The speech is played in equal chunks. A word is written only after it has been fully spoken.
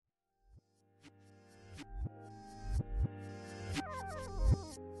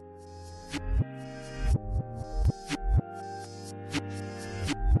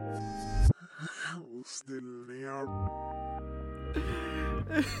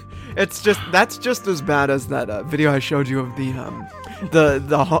That's just as bad as that video I showed you of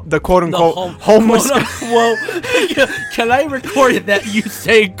the quote unquote homeless. Quote unquote. Can I record it that you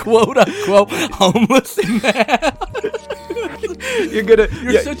say quote unquote homeless man?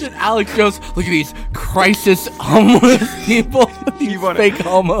 You're such an Alex Jones. Look at these crisis homeless people. These fake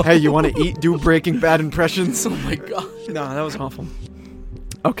homos. Hey, you want to do Breaking Bad impressions? Oh my god. No, that was awful.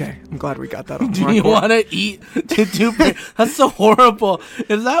 Okay, I'm glad we got that on. Do you want to eat? That's so horrible.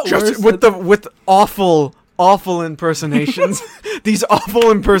 Is that just worse? With awful impersonations? These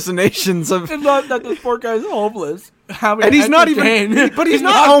awful impersonations of. It's not that this poor guy's homeless. And he's not even. But he's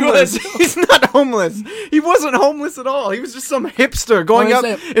not homeless. He's not homeless. He wasn't homeless at all. He was just some hipster going up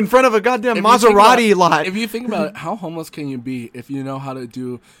in front of a goddamn Maserati lot. If you think about it, how homeless can you be if you know how to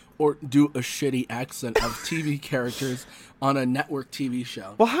do a shitty accent of TV characters on a network TV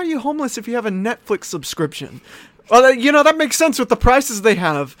show? Well, how are you homeless if you have a Netflix subscription? Well, that makes sense with the prices they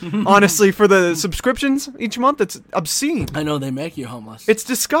have. Honestly, for the subscriptions each month, it's obscene. I know, they make you homeless. It's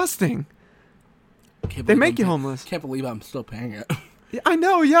disgusting. They make you homeless. Can't believe I'm still paying it. I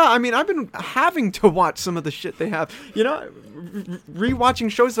know, yeah. I mean, I've been having to watch some of the shit they have. Rewatching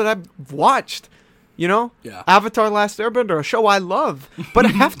shows that I've watched. Yeah. Avatar: Last Airbender, a show I love, but I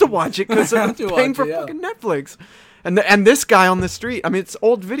have to watch it because I'm paying for fucking Netflix. And this guy on the street, I mean, it's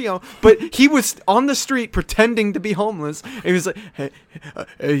old video, but he was on the street pretending to be homeless. And he was like, hey,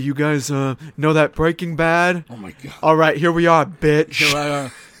 you guys know that Breaking Bad? Oh, my God. All right, here we are, bitch. Here I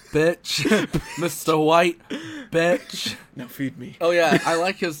are, bitch. Mr. White, bitch. Now feed me. Oh, yeah, I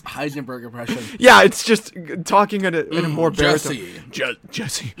like his Heisenberg impression. Yeah, it's just talking in a more baritone.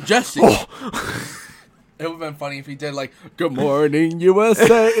 Jesse. Oh. It would have been funny if he did, like, Good Morning,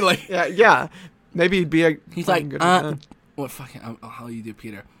 USA. Like, yeah. Maybe he'd be he's like, what fucking, how do you do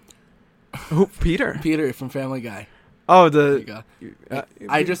Peter? Who, Peter? Peter from Family Guy. Oh, there you go.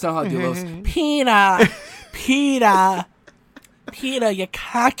 I just know how to do those. Peter, your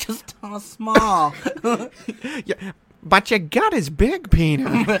cock is too small. Yeah, but your gut is big, Peter.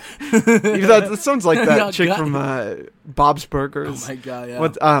 That sounds like that chick from Bob's Burgers. Oh my god, yeah.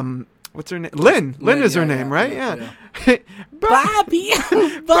 What's her name? Lynn. Lynn is her name, right? Yeah. Bobby.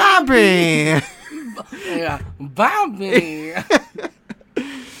 Yeah, Bobby.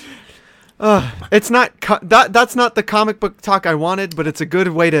 It's not that's not the comic book talk I wanted, but it's a good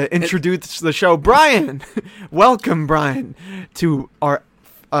way to introduce the show. Brian, welcome, Brian, to our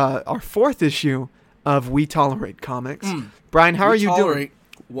fourth issue of We Tolerate Comics. Brian, how are you doing?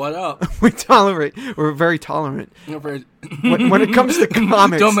 What up? We tolerate. We're very tolerant. When it comes to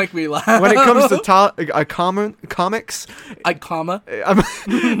comics, don't make me laugh. When it comes to comics,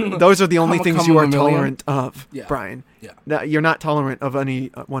 those are the only things you are tolerant of, Brian. Yeah. You're not tolerant of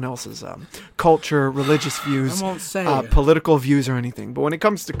anyone else's culture, religious views, I won't say political views, or anything. But when it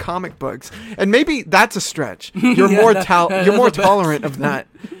comes to comic books, and maybe that's a stretch, you're more tolerant of that.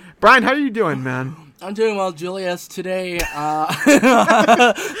 Brian, how are you doing, man? I'm doing well, Julius. Today, I'm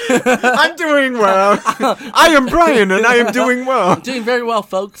doing well. I am Brian, and I am doing well. I'm doing very well,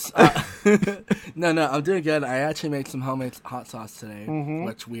 folks. No, I'm doing good. I actually made some homemade hot sauce today,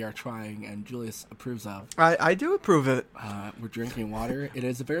 which we are trying, and Julius approves of. I do approve it. We're drinking water. It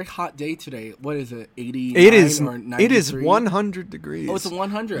is a very hot day today. What is it, 89 or 93? It is 100 degrees. Oh, it's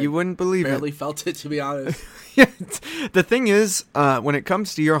 100. You wouldn't believe Barely it. felt it, to be honest. The thing is, when it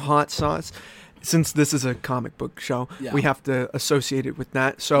comes to your hot sauce, since this is a comic book show, we have to associate it with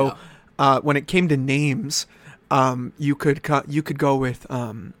that. So when it came to names, you could go with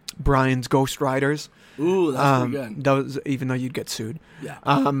Brian's Ghost Riders. Ooh, that's pretty good. Those, even though you'd get sued. Yeah.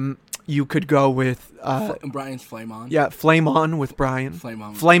 You could go with Brian's Flame On. Yeah, Flame On with Brian.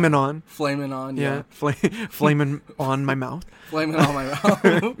 Flamin' On. Flamin' On. Yeah. Flamin' on my mouth. Flamin' on my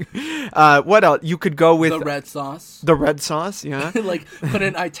mouth. What else? You could go with the red sauce. The red sauce, yeah. Like put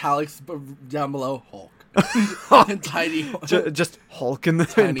in italics down below Hulk. And tiny. Just Hulk in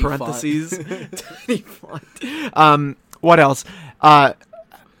parentheses. Tiny font. What else? Hot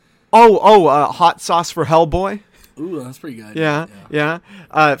sauce for Hellboy. Ooh, that's pretty good. Yeah.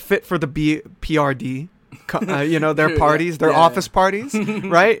 Fit for the PRD. Their parties, their office parties,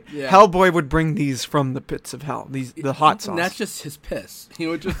 right? Yeah. Hellboy would bring these from the pits of hell. The hot sauce. And that's just his piss. He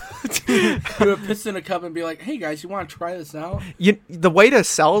would piss in a cup and be like, "Hey guys, you want to try this out?" The way to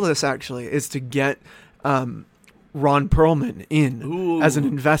sell this actually is to get Ron Perlman in as an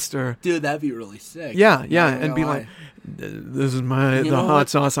investor. Dude, that'd be really sick. Yeah, and be like, "This is the hot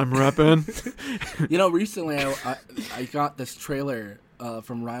sauce I'm repping." Recently I got this trailer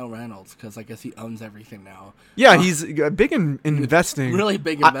from Ryan Reynolds, because I guess he owns everything now. Yeah, he's big in investing. Really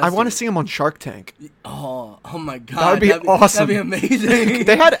big investor. I want to see him on Shark Tank. Oh my God. That would be awesome. That'd be amazing.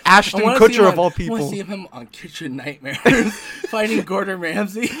 They had Ashton Kutcher of all people. I want to see him on Kitchen Nightmares fighting Gordon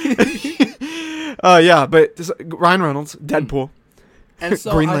Ramsay. Yeah, but Ryan Reynolds, Deadpool. And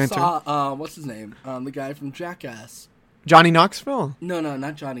so Green I Lantern. saw, what's his name? The guy from Jackass. Johnny Knoxville? No,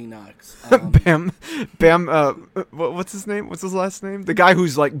 not Johnny Knox. Bam, what's his name? What's his last name? The guy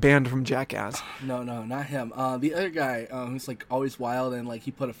who's like banned from Jackass. No, not him. The other guy who's like always wild and like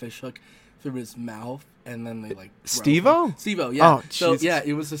he put a fish hook through his mouth and then they like... Steve-O? Steve-O, yeah. Oh, so Jesus. yeah,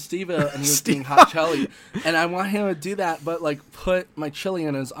 it was a Steve-O and he was eating hot chili. And I want him to do that, but like put my chili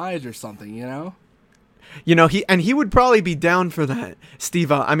in his eyes or something, you know? You know, he would probably be down for that,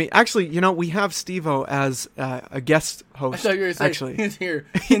 Steve-O. I mean, actually, you know, we have Steve-O as a guest host. I thought you were saying actually. he's here.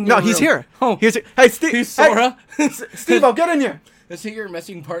 No, he's here. Oh, he's here. Hey, Steve. he's Sora. Hey, Steve-O, get in here. Is he your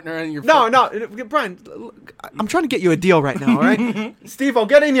messing partner and your... No, Brian, I'm trying to get you a deal right now, all right? Steve-O,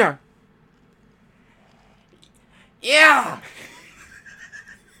 get in here. Yeah.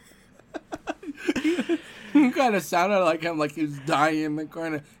 You kind of sounded like him, like he was dying in the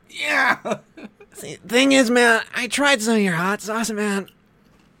corner. Yeah. See, thing is, man, I tried some of your hot sauce, man.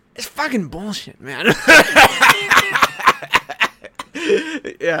 It's fucking bullshit, man.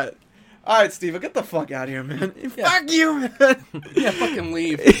 Yeah. All right, Steve-O, get the fuck out of here, man. Yeah. Fuck you, man. Yeah, fucking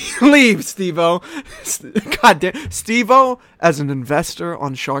leave. Leave, Steve-O. God damn. Steve-O, as an investor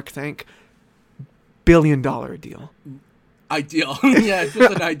on Shark Tank, $1 billion deal. Ideal. Yeah, it's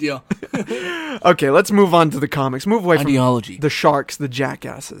just an ideal. Okay, let's move on to the comics. Move away Ideology. from the sharks, the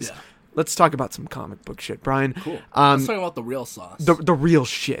jackasses. Yeah. Let's talk about some comic book shit, Brian. Cool. Let's talk about the real sauce. The real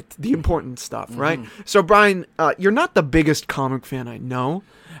shit, the important stuff, right? So, Brian, you're not the biggest comic fan I know.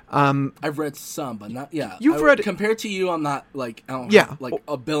 I've read some, but not... Yeah. You've read... Compared to you, I'm not, like... I don't yeah. have, like,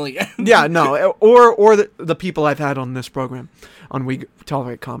 a billion. Yeah, no. Or the people I've had on this program, on We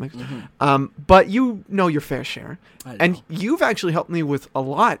Tolerate Comics. But you know your fair share. I know. And you've actually helped me with a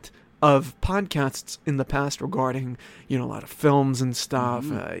lot of podcasts in the past regarding, you know, a lot of films and stuff.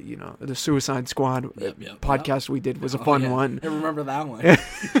 You know, the Suicide Squad podcast we did was a fun one. I remember that one.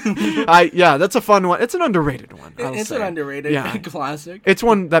 Yeah, that's a fun one. It's an underrated one. It's an underrated classic. It's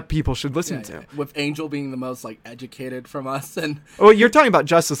one that people should listen to. Yeah. With Angel being the most like educated from us, and you're talking about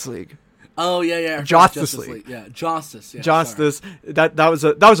Justice League. Oh yeah. Justice League. Yeah, Justice. Yeah, Justice. That was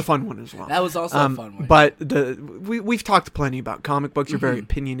a fun one as well. That was also a fun one. But we've talked plenty about comic books. You're very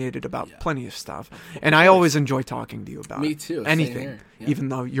opinionated about plenty of stuff, and I always enjoy talking to you about me too. anything, even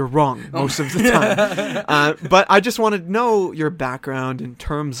though you're wrong most of the time. But I just wanted to know your background in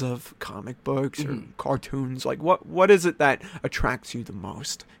terms of comic books or cartoons. Like, what is it that attracts you the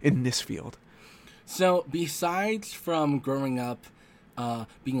most in this field? So besides from growing up.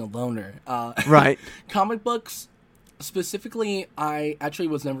 Being a loner. Right. Comic books, specifically, I actually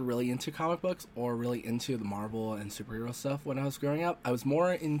was never really into comic books or really into the Marvel and superhero stuff when I was growing up. I was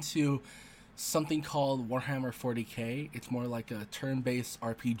more into something called Warhammer 40K. It's more like a turn-based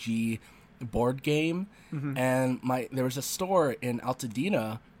RPG board game. And there was a store in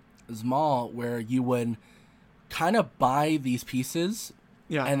Altadena, this mall, where you would kind of buy these pieces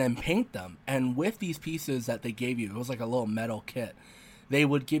and then paint them. And with these pieces that they gave you, it was like a little metal kit. They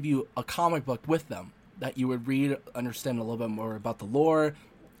would give you a comic book with them that you would read, understand a little bit more about the lore,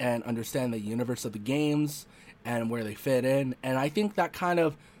 and understand the universe of the games and where they fit in. And I think that kind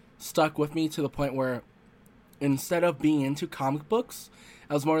of stuck with me to the point where instead of being into comic books,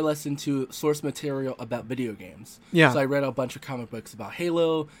 I was more or less into source material about video games. Yeah. So I read a bunch of comic books about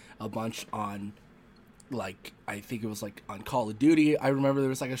Halo, a bunch on... like, I think it was like on Call of Duty. I remember there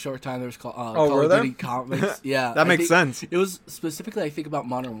was like a short time there was Call of Duty comics. Yeah. That makes sense. It was specifically, I think, about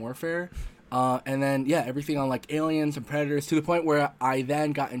Modern Warfare. And then, everything on like aliens and predators to the point where I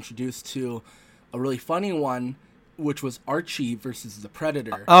then got introduced to a really funny one, which was Archie versus the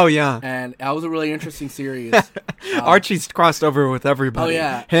Predator. Oh, yeah. And that was a really interesting series. Archie's crossed over with everybody. Oh,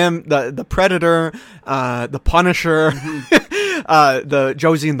 yeah. Him, the Predator, the Punisher, the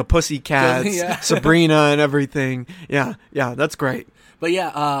Josie and the Pussycats, Sabrina and everything. Yeah, that's great. But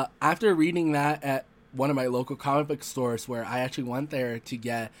yeah, after reading that at one of my local comic book stores where I actually went there to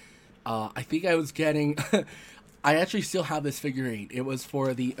get, I think I was getting, I actually still have this figurine. It was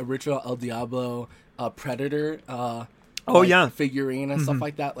for the original El Diablo Predator. figurine and stuff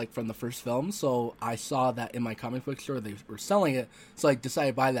like that, like from the first film. So I saw that in my comic book store they were selling it, so I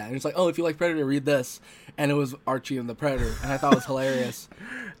decided to buy that. And it's like, oh, if you like Predator, read this, and it was Archie and the Predator, and I thought it was hilarious.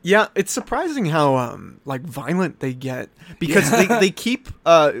 Yeah, it's surprising how like violent they get because they keep.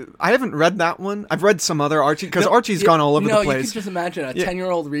 I haven't read that one. I've read some other Archie because Archie's gone all over the place. You can just imagine a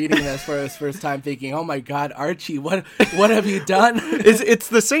 10-year-old reading this for his first time, thinking, "Oh my God, Archie, what have you done?" It's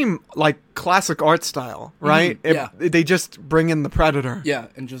the same like classic art style, right? They just bring in the Predator. Yeah,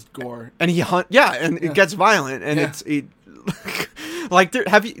 and just gore. And it gets violent, and it's like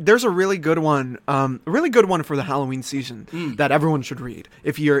there's a really good one, for the Halloween season that everyone should read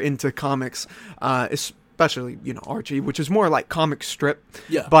if you're into comics, especially Archie, which is more like comic strip.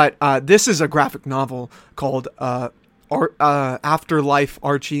 Yeah. But this is a graphic novel called Afterlife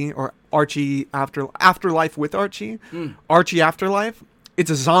Archie, or Archie Afterlife with Archie, Archie Afterlife. It's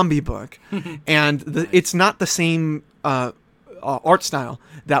a zombie book, and it's not the same art style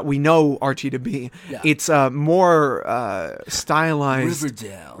that we know Archie to be. Yeah. It's more stylized.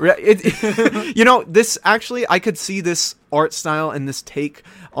 Riverdale. This actually, I could see this art style and this take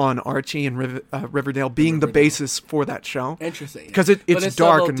on Archie and Riverdale being the basis for that show. Interesting. Because it's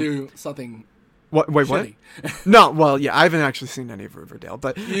dark and do something. Wait, what? No, well, yeah, I haven't actually seen any of Riverdale,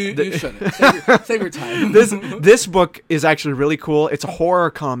 but you shouldn't. Save your time. This book is actually really cool. It's a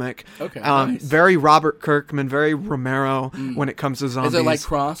horror comic. Okay, nice. Very Robert Kirkman, very Romero when it comes to zombies. Is it like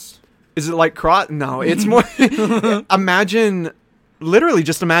Crossed? Is it like Crossed? No, it's more. Imagine Night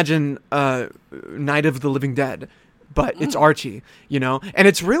of the Living Dead. But it's Archie, and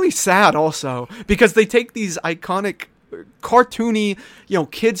it's really sad also because they take these iconic, cartoony,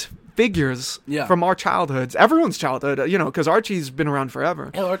 kids figures from our childhoods, everyone's childhood, because Archie's been around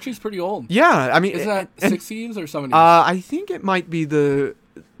forever. Yeah, Archie's pretty old. Yeah, I mean, isn't that 60s or 70s? I think it might be the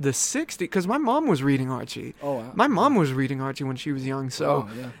 60s because my mom was reading Archie. Oh, wow. My mom was reading Archie when she was young, so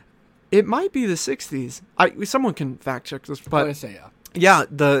it might be the 60s. Someone can fact check this, but I'm gonna say yeah,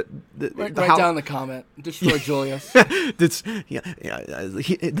 write down the comment. Destroy Julius. The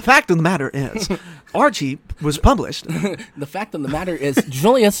fact of the matter is, Archie was published. The fact of the matter is,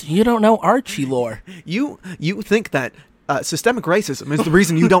 Julius, you don't know Archie lore. You think that systemic racism is the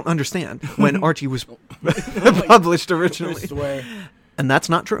reason you don't understand when Archie was published originally. I swear. And that's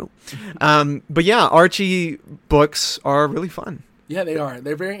not true. But yeah, Archie books are really fun. Yeah, they are.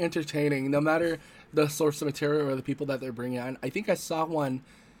 They're very entertaining, no matter the source of material or the people that they're bringing on. I think I saw one,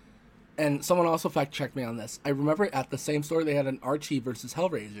 and someone also fact-checked me on this. I remember at the same store they had an Archie versus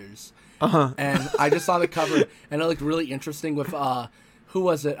Hellraisers. Uh-huh. And I just saw the cover, and it looked really interesting with, who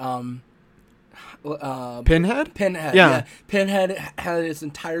was it? Pinhead? Pinhead, yeah. Pinhead had his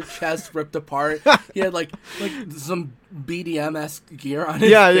entire chest ripped apart. He had, like some BDM-esque gear on his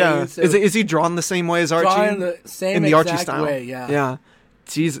face. Yeah. Is he drawn the same way as Archie? Drawn in the same Archie style? way, yeah. Yeah.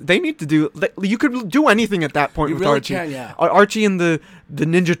 Jeez, they need to do. You could do anything at that point you with really Archie. Can, yeah. Archie and the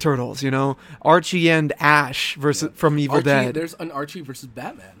Ninja Turtles, Archie and Ash from Evil Dead. There's an Archie versus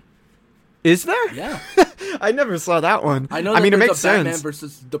Batman. Is there? Yeah. I never saw that one. I know. It makes sense. Batman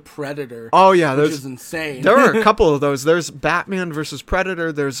versus the Predator. Oh yeah, which is insane. There are a couple of those. There's Batman versus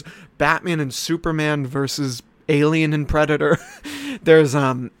Predator. There's Batman and Superman versus Alien and Predator. There's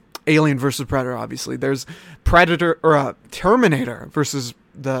Alien versus Predator. Obviously, there's Predator or Terminator versus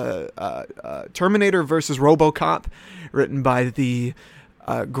Terminator versus RoboCop, written by the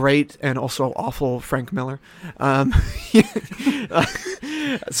great and also awful Frank Miller.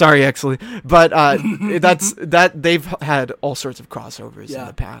 Sorry, actually, but that they've had all sorts of crossovers in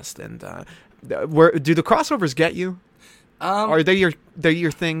the past, and do the crossovers get you? Are they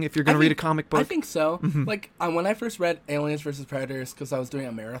your thing if you're going to read a comic book? I think so. Mm-hmm. Like when I first read Aliens vs. Predators, because I was doing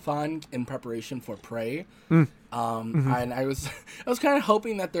a marathon in preparation for Prey, and I was kind of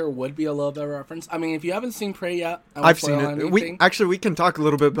hoping that there would be a little bit of reference. I mean, if you haven't seen Prey yet, I've seen it. We can talk a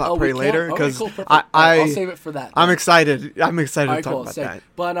little bit about Prey later because I'll save it for that. I'm excited. I'm excited to talk about that.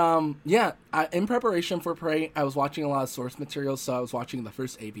 But in preparation for Prey, I was watching a lot of source material. So I was watching the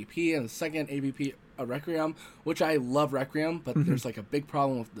first AVP and the second AVP, Requiem, which I love Requiem, but there's like a big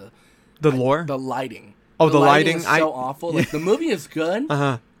problem with the lore, the lighting. Oh, the lighting is so awful. Like the movie is good.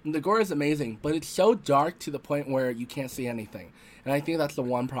 The gore is amazing, but it's so dark to the point where you can't see anything. And I think that's the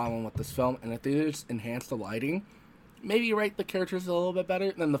one problem with this film. And if they just enhance the lighting, maybe write the characters a little bit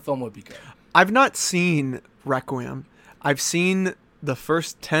better, then the film would be good. I've not seen Requiem. I've seen the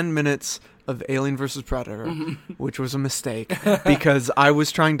first 10 minutes of Alien vs. Predator, which was a mistake because I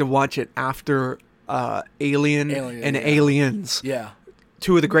was trying to watch it after Alien and Aliens. Yeah.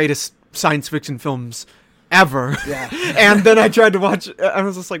 Two of the greatest science fiction films ever. Yeah. And then I tried to watch. I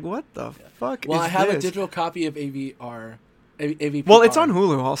was just like, what the fuck? Well, is I have this? a digital copy of AVPR. AVPR. Well, it's on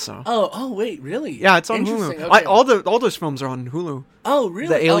Hulu also. Oh, wait, really? Yeah, it's on Interesting. Hulu. Okay. all those films are on Hulu. Oh, really?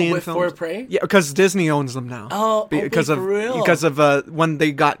 The Alien with films. For Prey? Yeah, because Disney owns them now. Oh, because for real? Because of when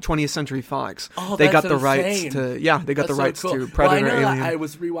they got 20th Century Fox, they that's got the insane. rights to. Yeah, they got That's the rights so cool. to Predator, well, I know Alien. that I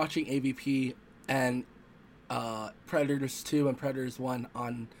was rewatching AVP and Predators 2 and Predators 1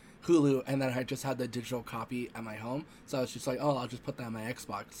 on Hulu, and then I just had the digital copy at my home, so I was just like, oh, I'll just put that on my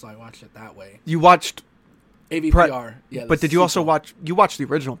Xbox, so I watched it that way. You watched AVPR, yeah. But did you also watch? You watched the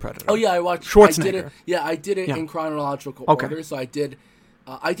original Predator? Oh yeah, I watched Schwarzenegger. I did it in chronological order. So I did.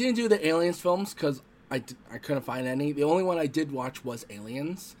 I didn't do the Aliens films because I couldn't find any. The only one I did watch was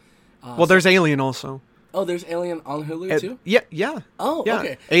Aliens. Well, there's Alien also. Oh, there's Alien on Hulu too. Yeah. Oh, yeah.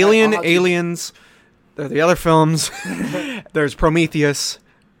 okay. Alien, Aliens. There are the other films. There's Prometheus.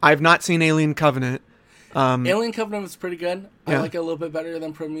 I've not seen Alien Covenant. Alien Covenant was pretty good. Yeah. I like it a little bit better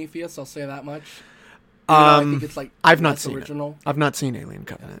than Prometheus. I'll say that much. I think it's like I've not seen original. I've not seen Alien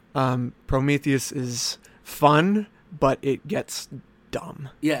Covenant. Prometheus is fun, but it gets dumb.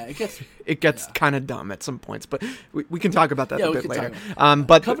 Yeah, it gets kind of dumb at some points, but we can talk about that a bit later.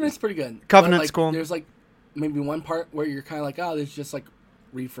 But Covenant's pretty good. Covenant's cool. There's like maybe one part where you're kind of like, oh, there's just like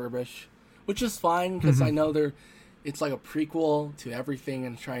refurbish, which is fine because I know it's like a prequel to everything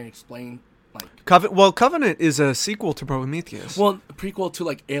and trying to explain. Like Covenant is a sequel to Prometheus. Well, a prequel to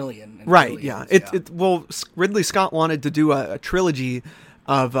like Alien. And right? Aliens, yeah. Ridley Scott wanted to do a trilogy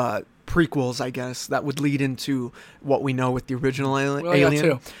of prequels, I guess, that would lead into what we know with the original Alien.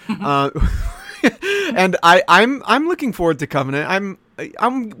 Yeah, too. And I'm looking forward to Covenant.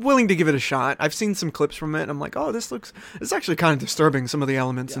 I'm willing to give it a shot. I've seen some clips from it, and I'm like, oh, it's actually kind of disturbing, some of the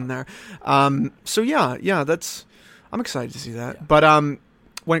elements in there. So yeah, I'm excited to see that. Yeah. But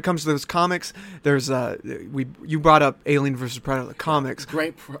when it comes to those comics, there's you brought up Alien vs. Predator, the comics.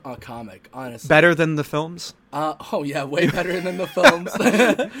 Great comic, honestly. Better than the films? Oh yeah, way better than the films.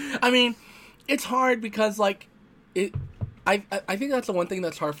 I mean, it's hard because like I think that's the one thing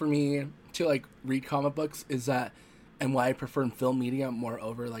that's hard for me to like read comic books is that, and why I prefer film media more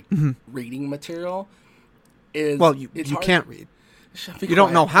over like reading material is you can't read. You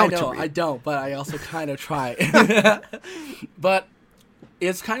don't know how to read. I don't, but I also kind of try. But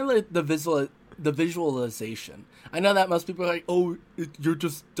it's kind of like the visualization. I know that most people are like, oh, you're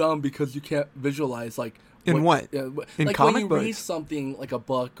just dumb because you can't visualize like in what? In like comic when you books? Read something like a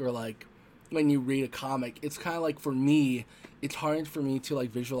book or like when you read a comic, it's kind of like for me, it's hard for me to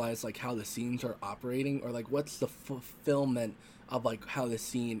like visualize like how the scenes are operating or like what's the fulfillment of like how the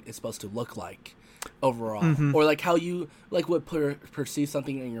scene is supposed to look like overall, or like how you like would perceive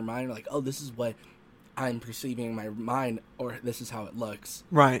something in your mind, like, oh, this is what I'm perceiving in my mind, or this is how it looks.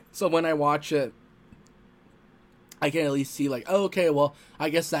 Right. So when I watch it, I can at least see like, oh, okay, well, I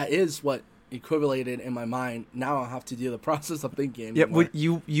guess that is what equivalated in my mind. Now I'll have to do the process of thinking. Yeah,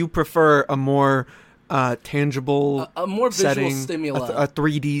 you prefer a more tangible, a more visual setting, stimulus, a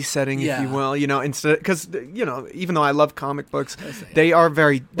 3D setting, if you will. You know, instead, because even though I love comic books, they're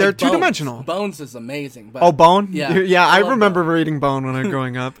like two dimensional. Bones is amazing. But Bone? Yeah, I remember reading Bone when I was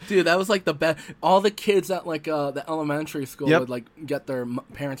growing up. Dude, that was like the best. All the kids at like the elementary school would like get their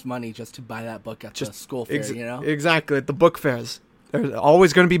parents' money just to buy that book at the school fair. Exactly, at the book fairs, there's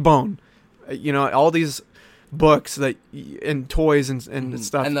always going to be Bone. All these books and toys and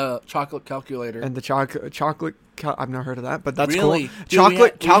stuff, and the chocolate calculator, and the chocolate. I've never heard of that, but that's really cool.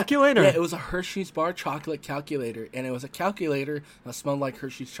 Chocolate calculator. Yeah, it was a Hershey's bar chocolate calculator, and it was a calculator that smelled like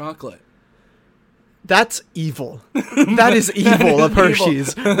Hershey's chocolate. That's evil. That is evil of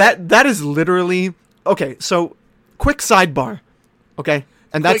Hershey's. That is literally okay. So, quick sidebar. Okay.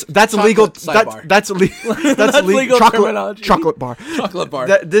 And that's legal. That's legal terminology. Chocolate bar. Chocolate bar.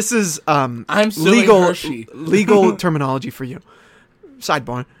 This is I'm legal terminology for you.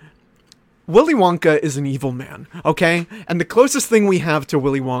 Sidebar. Willy Wonka is an evil man. Okay, and the closest thing we have to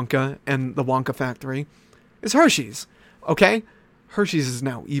Willy Wonka and the Wonka factory is Hershey's. Okay. Hershey's is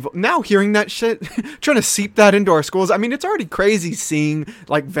now evil. Now hearing that shit, trying to seep that into our schools. I mean, it's already crazy seeing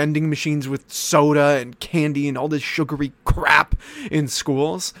like vending machines with soda and candy and all this sugary crap in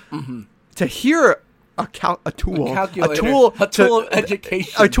schools. To hear a tool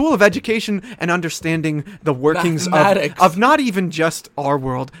of education and understanding the workings of not even just our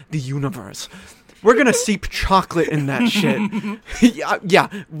world, the universe. We're gonna seep chocolate in that shit. Yeah.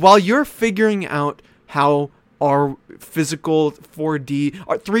 While you're figuring out how our physical 4D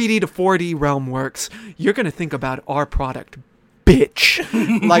or 3D to 4D realm works, you're going to think about our product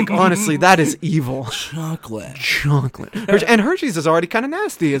bitch. Like, honestly, that is evil. Chocolate. And Hershey's is already kind of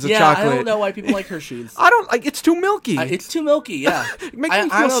nasty as a chocolate. I don't know why people like Hershey's. I don't like. It's too milky. It's too milky. Yeah, it makes me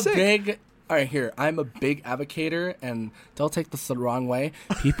feel sick. All right, here. I'm a big advocator, and don't take this the wrong way.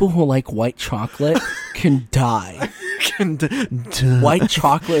 People who like white chocolate can die. White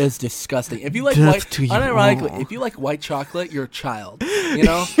chocolate is disgusting. If you like unironically, if you like white chocolate, you're a child. You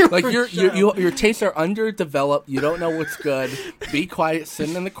know, like your tastes are underdeveloped. You don't know what's good. Be quiet,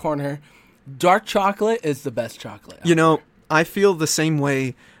 sitting in the corner. Dark chocolate is the best chocolate. You know, I feel the same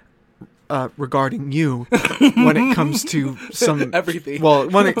way regarding you when it comes to some everything. Well,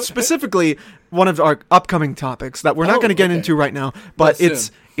 specifically one of our upcoming topics that we're not going to get into right now, but it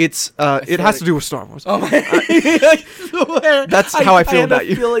has to do with Star Wars. Oh my! That's how I feel about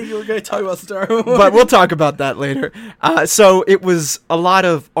you. I feel like you were going to talk about Star Wars, but we'll talk about that later. So it was a lot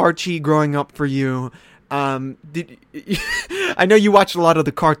of Archie growing up for you. I know you watched a lot of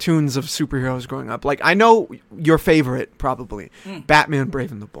the cartoons of superheroes growing up. Like, I know your favorite, probably, Batman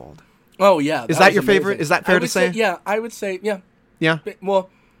Brave and the Bold. Oh, yeah. Is that your favorite? Is that fair to say? Yeah, I would say, yeah. Yeah? Well,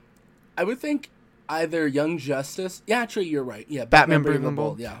 I would think either Young Justice. Yeah, actually, you're right. Yeah, Batman Brave and the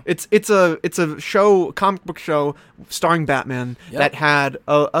Bold. Yeah. It's a show, comic book show starring Batman that had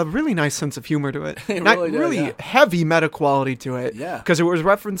a really nice sense of humor to it. Heavy meta quality to it. Yeah. Because it was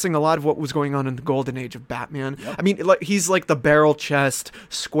referencing a lot of what was going on in the golden age of Batman. Yep. I mean, he's like the barrel chest,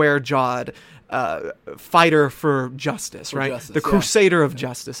 square jawed fighter for justice, right? The crusader of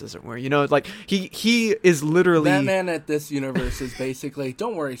justice, as it were. You know, like he is literally Batman at this universe is basically,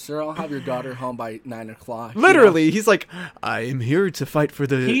 don't worry, sir, I'll have your daughter home by 9:00. Literally, he's like, I am here to fight for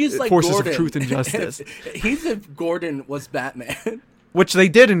the forces of truth and justice. He's if Gordon was Batman, which they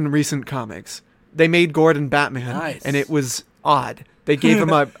did in recent comics. They made Gordon Batman, and it was odd. They gave him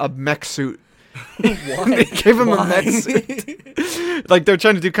a mech suit. They gave him a mech suit. Like, they're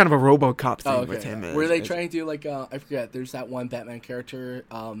trying to do kind of a RoboCop thing with him. Were they trying to do like I forget? There's that one Batman character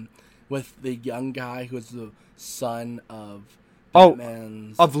with the young guy who is the son of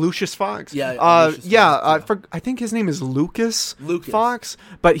Batman's... of Lucius Fox. Yeah. I think his name is Lucas Fox,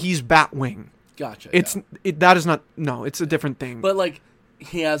 but he's Batwing. Gotcha. That is not. No, it's a different thing. But like,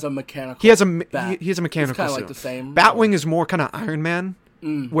 he has a mechanical. He has a mechanical. It's kind of like the same. Batwing is more kind of Iron Man.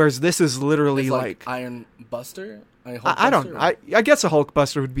 Whereas this is literally like Iron Buster. I guess a Hulk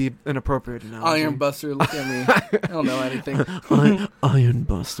Buster would be an appropriate analogy. Iron Buster, look at me. I don't know anything. Iron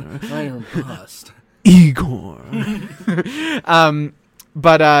Buster. Iron Bust. Igor.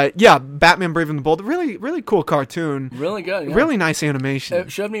 But Batman Brave and the Bold, really, really cool cartoon. Really good. Yeah. Really nice animation.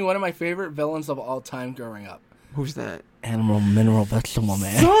 It showed me one of my favorite villains of all time growing up. Who's that? Animal, mineral, vegetable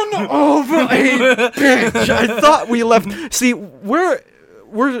man. Son of a bitch! I thought we left. See, we're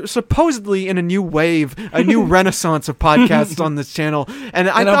supposedly in a new wave, a new renaissance of podcasts on this channel, and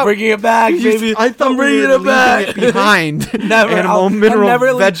I'm bringing it back, baby. I thought I'm bringing it back. It behind. Never. Animal,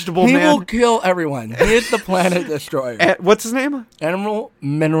 mineral, vegetable man. He will kill everyone. He is the planet destroyer. What's his name? Animal,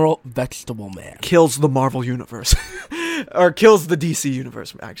 mineral, vegetable man. Kills the Marvel universe, or kills the DC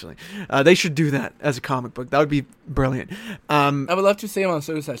universe. Actually, they should do that as a comic book. That would be brilliant. I would love to see him on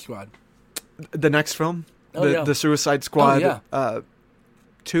Suicide Squad. The next film, the Suicide Squad.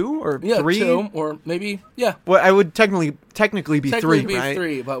 2 or 3? 2 or maybe Well, I would technically be 3, right?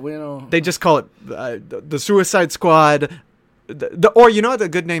 3, but we don't. They just call it the Suicide Squad, or you know the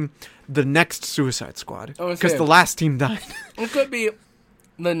good name, the next Suicide Squad, because the last team died. It could be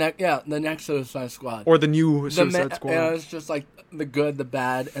the next Suicide Squad, or the new Suicide Squad. Yeah, it's just like the good, the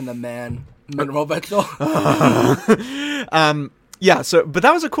bad, and the man, mineral vegetable. Yeah. So, but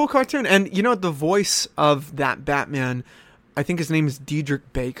that was a cool cartoon, and you know the voice of that Batman. I think his name is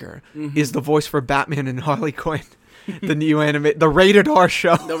Diedrich Baker, is the voice for Batman and Harley Quinn, the new the rated R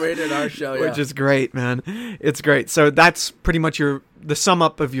show. The rated R show, Which is great, man. It's great. So that's pretty much the sum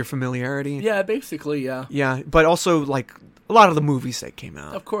up of your familiarity. Yeah, basically, yeah. Yeah, but also like a lot of the movies that came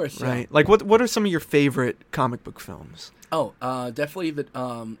out. Of course, right? Like what are some of your favorite comic book films? Oh, definitely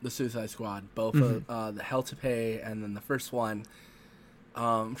the Suicide Squad, both of the Hell to Pay and then the first one.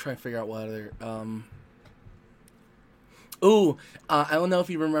 I'm trying to figure out what other I don't know if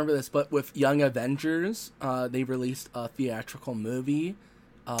you remember this, but with Young Avengers, they released a theatrical movie,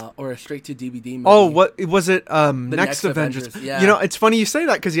 or a straight-to-DVD movie. Oh, what was it? Next Avengers. Yeah. You know, it's funny you say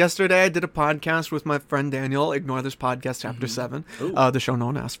that, because yesterday I did a podcast with my friend Daniel, Ignore This Podcast, Chapter 7, the show no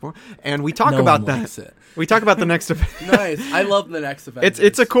one asked for, and we talk about that. We talk about the Next Avengers. Nice. I love the Next Avengers.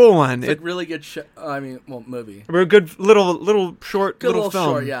 It's a cool one. It's a really good movie. A good little short, good little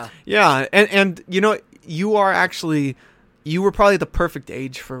film. Short, yeah. Yeah, and you know, you are actually you were probably the perfect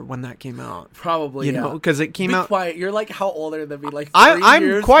age for when that came out. Probably, you know, because it came out. Quiet. You're like how older than me? Like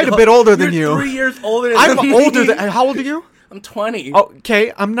I'm quite a bit older than you. 3 years older. Than I'm me. older than. How old are you? I'm 20. Oh,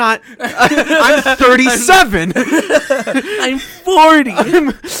 okay, I'm not. I'm 37. I'm 40.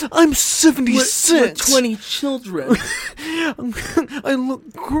 I'm 76. With 20 children. I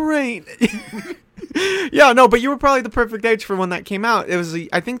look great. Yeah, no, but you were probably the perfect age for when that came out. It was,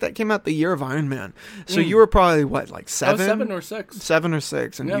 I think that came out the year of Iron Man. So you were probably what, like 7? I was 7 or 6. 7 or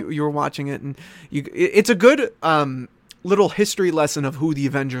 6, and you were watching it, and it's a good little history lesson of who the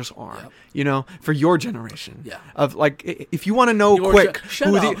Avengers are. You know, for your generation. Yeah. Of like, if you want to know quick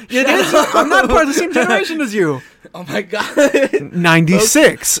who I'm not part of the same generation as you. Oh my god.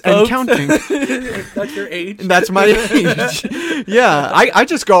 96 and counting. That's your age. That's my age. Yeah, I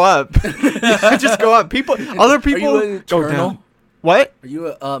just go up. I just go up. Other people go down. What? Are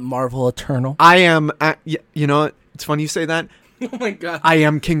you a Marvel Eternal? I am. You know, it's funny you say that. Oh my god. I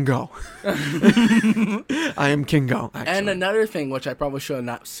am Kingo. I am Kingo, actually. And another thing, which I probably should have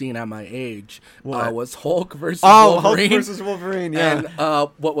not seen at my age, was Hulk versus Wolverine. Hulk versus Wolverine, yeah. And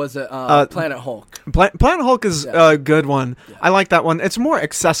what was it? Planet Hulk. Planet Hulk is a good one. Yeah. I like that one. It's more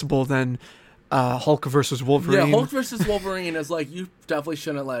accessible than Hulk versus Wolverine. Yeah, Hulk versus Wolverine is like, you definitely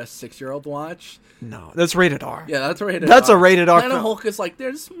shouldn't let a 6-year-old watch. No, that's rated R. Yeah, that's rated R. That's a rated R. Planet Hulk is like,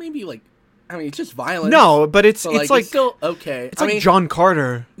 there's maybe like, I mean, it's just violence. No, but it's like it's still okay. It's like John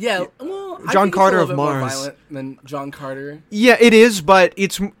Carter. Yeah, well, John Carter of Mars. More violent than John Carter. Yeah, it is, but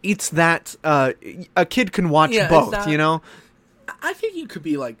it's that a kid can watch both. You know, I think you could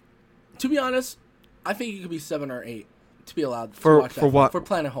be like, to be honest, I think you could be 7 or 8 to be allowed to watch that. For what? For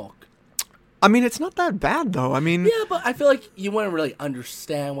Planet Hulk. I mean, it's not that bad though. I mean, yeah, but I feel like you wouldn't really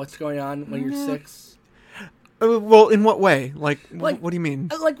understand what's going on when you're 6. Well, in what way? Like, what do you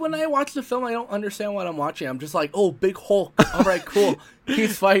mean? Like, when I watch the film, I don't understand what I'm watching. I'm just like, oh, big Hulk. All right, cool.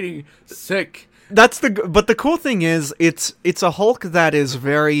 He's fighting. Sick. But the cool thing is, it's a Hulk that is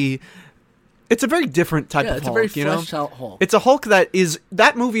it's a very different type of Hulk. It's a very fleshed out Hulk. It's a Hulk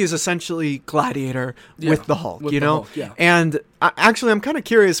that movie is essentially Gladiator with the Hulk, with you know? Hulk, yeah. And actually, I'm kind of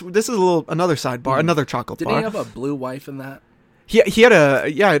curious. This is another sidebar, another chocolate bar. Did he have a blue wife in that? He had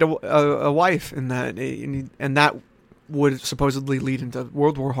a wife in that, and that would supposedly lead into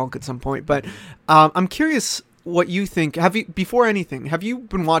World War Hulk at some point. But I'm curious what you think. Before anything, have you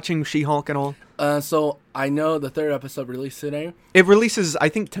been watching She-Hulk at all? So I know the 3rd episode released today. It releases, I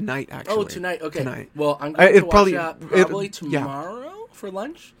think, tonight. Actually. Oh, tonight. Okay. Tonight. Well, I'm going to watch that probably tomorrow for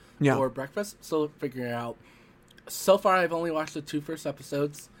lunch or breakfast. Still figuring it out. So far, I've only watched the 2 first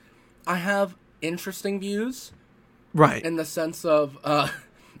episodes. I have interesting views. Right. In the sense of,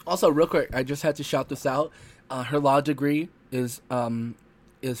 also real quick, I just had to shout this out. Her law degree is from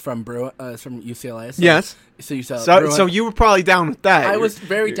UCLA. So, yes. So you were probably down with that. I was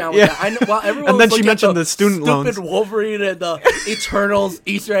very down with that. I know, while everyone and then she mentioned the student loans. Stupid Wolverine and the Eternals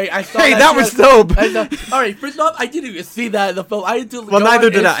Easter egg. I saw that was dope. All right, first off, I didn't even see that in the film. I had to go neither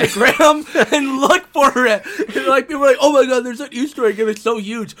on did Instagram and look for it. And like people were like, "Oh my god, there's an Easter egg and it's so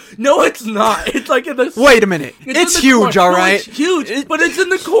huge." No, it's not. It's like in the. Wait a minute. It's huge, all right. It's huge, but it's in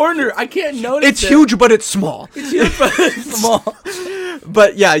the corner. I can't notice. It's huge, but it's small. It's huge, but it's small.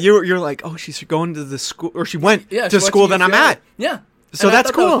 But yeah, you're like, oh, she's going to the school, or she went to school that I'm at. Yeah, so that's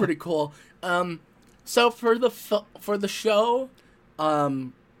cool. That was pretty cool. So for the show, I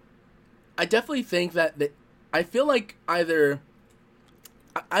definitely think that I feel like either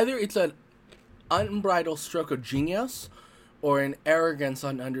it's an unbridled stroke of genius or an arrogance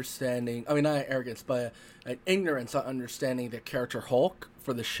on understanding. I mean, not arrogance, but an ignorance on understanding the character Hulk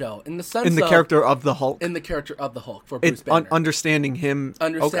for the show. In the sense in the character of the Hulk. In the character of the Hulk for Bruce Banner. Understanding him.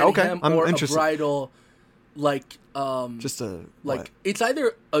 Understanding him I'm or interested. a bridal, like just a like it's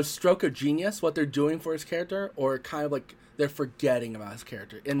either a stroke of genius what they're doing for his character, or kind of like they're forgetting about his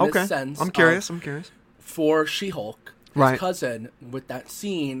character. In this sense, I'm curious. For She-Hulk, his right. cousin, with that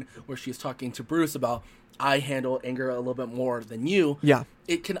scene where she's talking to Bruce about, I handle anger a little bit more than you. Yeah,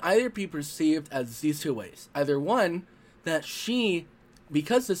 it can either be perceived as these 2 ways. Either one, that she,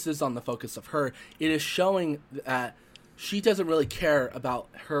 because this is on the focus of her, it is showing that she doesn't really care about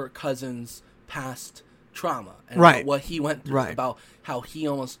her cousin's past trauma and about what he went through, about how he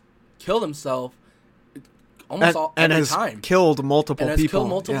almost killed himself every has time. Killed multiple and people. Has killed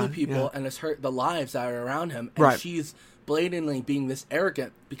multiple people and has hurt the lives that are around him. And she's blatantly being this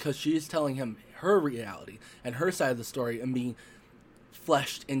arrogant because she's telling him her reality and her side of the story and being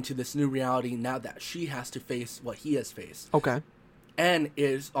fleshed into this new reality now that she has to face what he has faced. Okay. And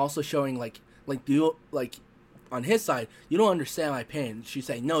is also showing like on his side, you don't understand my pain. She's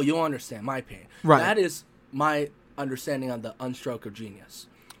saying, no, you don't understand my pain. Right. That is my understanding on the unstroke of genius.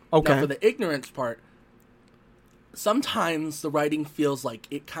 Okay. Now, for the ignorance part, sometimes the writing feels like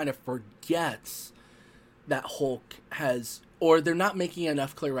it kind of forgets that Hulk has, or they're not making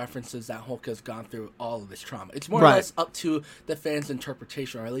enough clear references that Hulk has gone through all of this trauma. It's more or less up to the fans'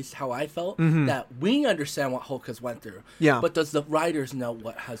 interpretation, or at least how I felt, that we understand what Hulk has went through. Yeah. But does the writers know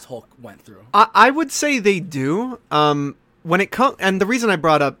what has Hulk went through? I would say they do. When it comes, and the reason I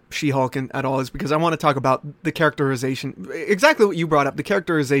brought up She-Hulk at all is because I want to talk about the characterization, exactly what you brought up, the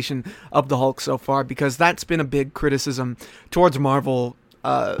characterization of the Hulk so far, because that's been a big criticism towards Marvel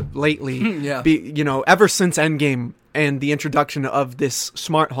lately. Yeah. Ever since Endgame and the introduction of this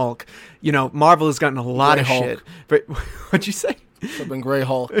smart Hulk, Marvel has gotten a lot of shit. What'd you say? It's been Gray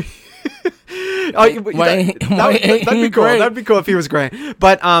Hulk. That'd be cool. That'd be cool if he was gray.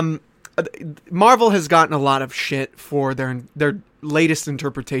 But Marvel has gotten a lot of shit for their latest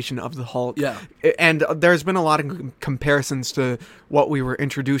interpretation of the Hulk. Yeah. And there's been a lot of comparisons to what we were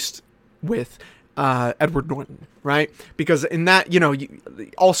introduced with Edward Norton, right? Because in that,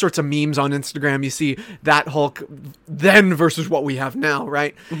 all sorts of memes on Instagram, you see that Hulk then versus what we have now,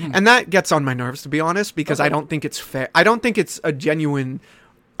 right? Mm-hmm. And that gets on my nerves, to be honest, because I don't think it's fair. I don't think it's a genuine...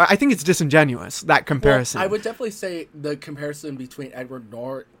 I think it's disingenuous, that comparison. Well, I would definitely say the comparison between Edward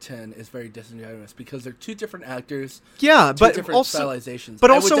Norton is very disingenuous because they're two different actors. Yeah, but different also stylizations. But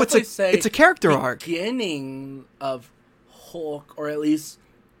also it's a character arc. Beginning of Hulk, or at least,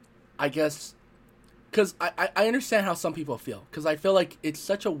 I guess, because I understand how some people feel, because I feel like it's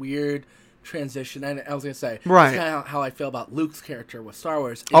such a weird transition, and I was gonna say, right, it's kind of how I feel about Luke's character with Star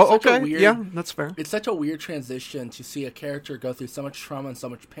Wars. It's okay, yeah, that's fair. It's such a weird transition to see a character go through so much trauma and so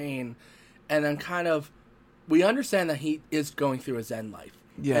much pain, and then kind of we understand that he is going through his end life,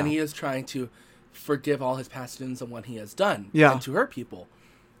 and he is trying to forgive all his past sins and what he has done, and to hurt people.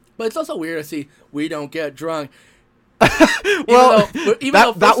 But it's also weird to see we don't get drunk. Well,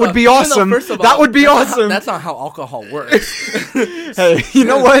 that would be awesome. That would be awesome. That's not how alcohol works. Hey, you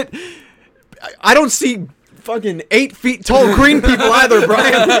know what? I don't see fucking 8 feet tall green people either,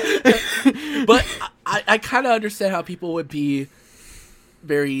 Brian. But I kind of understand how people would be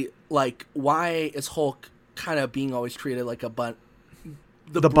very like, why is Hulk kind of being always treated like the butt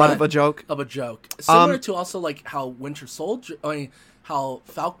of a joke? Similar to also like how how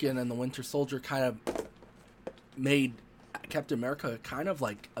Falcon and the Winter Soldier kind of made Captain America kind of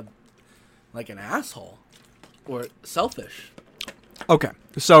like an asshole or selfish. Okay,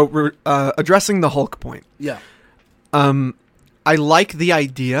 so we're addressing the Hulk point. Yeah. I like the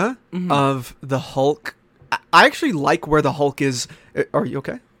idea of the Hulk. I actually like where the Hulk is. Are you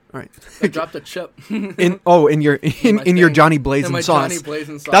okay? All right. I dropped a chip. in your Johnny Blazing sauce. Johnny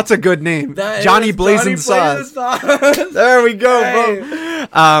Blazing sauce. That's a good name. Johnny Blazing sauce. There we go,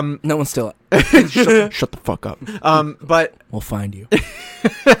 bro. No one steal it. Shut the fuck up. But we'll find you.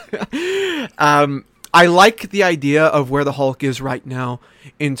 I like the idea of where the Hulk is right now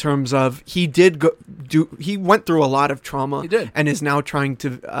in terms of he went through a lot of trauma. He did. And is now trying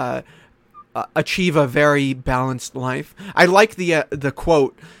to achieve a very balanced life. I like the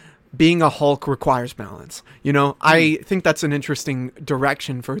quote, being a Hulk requires balance. I think that's an interesting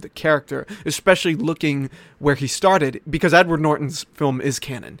direction for the character, especially looking where he started, because Edward Norton's film is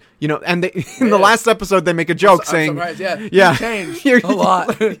canon. And in the last episode they make a joke saying, he changed a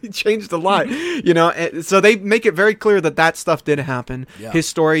lot. He changed a lot. So they make it very clear that stuff did happen. Yeah. His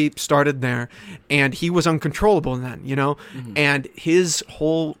story started there, and he was uncontrollable then. And his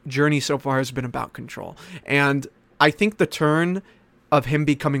whole journey so far has been about control. And I think the turn of him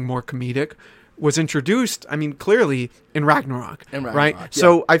becoming more comedic was introduced, clearly in Ragnarok, right? Yeah.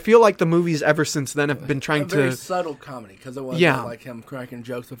 So I feel like the movies ever since then have been trying very subtle comedy, because it wasn't like him cracking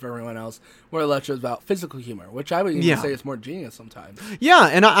jokes with everyone else, more or less it was about physical humor, which I would even say is more genius sometimes. Yeah,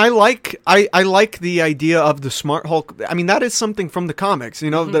 and I like the idea of the smart Hulk. That is something from the comics, a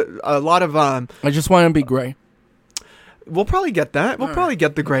lot of... I just want him to be gray. We'll probably get that. We'll probably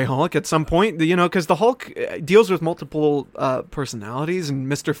get the Gray Hulk at some point, because the Hulk deals with multiple personalities,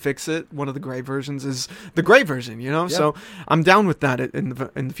 and Mr. Fix-It, one of the gray versions, is the gray version, Yeah. So I'm down with that in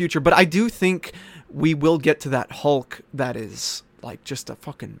the future. But I do think we will get to that Hulk that is like just a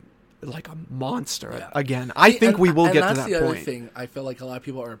fucking... like a monster again. I think we will get to that point. And that's the other thing. I feel like a lot of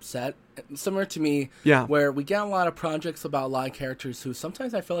people are upset, similar to me, where we get a lot of projects about a lot of characters who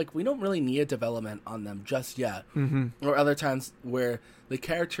sometimes I feel like we don't really need a development on them just yet. Mm-hmm. Or other times where the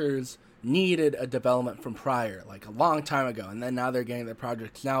characters needed a development from prior, like a long time ago, and then now they're getting their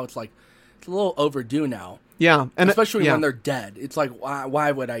projects. Now it's like, it's a little overdue now. Yeah. And especially when they're dead. It's like,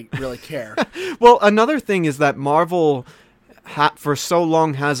 why would I really care? Well, another thing is that Marvel... for so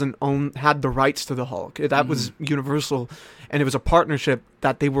long hasn't had the rights to the Hulk. That was Universal, and it was a partnership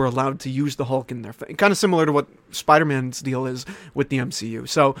that they were allowed to use the Hulk in their kind of similar to what Spider-Man's deal is with the MCU.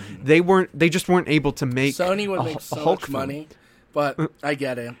 So they just weren't able to make Sony would make so Hulk much money, but I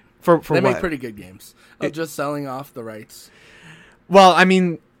get it. For they what? make pretty good games of just selling off the rights. Well, I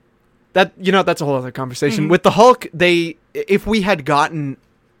mean, that's a whole other conversation. With the Hulk, if we had gotten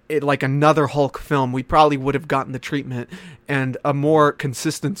it like another Hulk film, we probably would have gotten the treatment and a more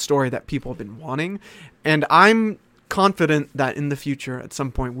consistent story that people have been wanting. And I'm confident that in the future, at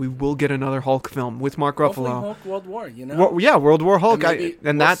some point, we will get another Hulk film with Mark Ruffalo. Hopefully Hulk World War, World War Hulk,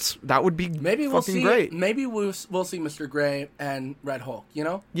 and that would be fucking great. Maybe we'll see Mr. Gray and Red Hulk.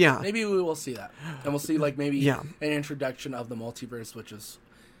 Yeah. Maybe we will see that, and we'll see an introduction of the multiverse, which is.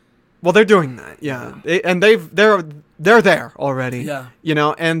 Well, they're doing that, yeah. And they're there already. Yeah.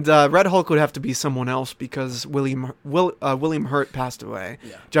 And Red Hulk would have to be someone else because William Hurt passed away.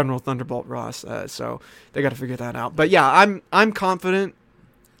 Yeah. General Thunderbolt Ross. So they got to figure that out. But yeah, I'm confident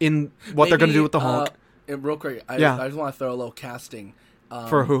in what they're going to do with the Hulk. Real quick, I just want to throw a little casting.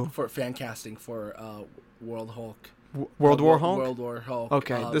 For who? For fan casting for World Hulk. World War Hulk? World War Hulk.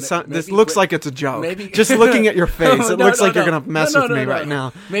 Okay, this looks like it's a joke. Maybe, just looking at your face, it looks like you're gonna mess with me right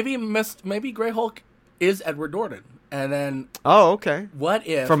now. Maybe Grey Hulk is Edward Norton, and then okay. What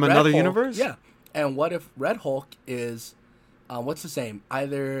if from Red another Hulk, universe? Yeah, and what if Red Hulk is what's his name?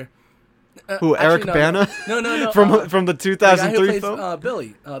 Either Eric Bana? No. from the 2003 film. Plays,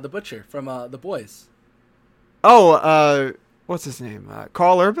 Billy, the butcher from The Boys. What's his name?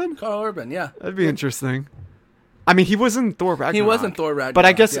 Carl Urban. Carl Urban, yeah, that'd be interesting. I mean, he was in Thor Ragnarok. He was in Thor Ragnarok. But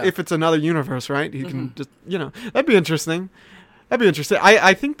I guess if it's another universe, right? He can just, that'd be interesting.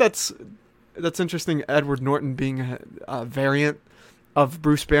 I think that's interesting, Edward Norton being a variant of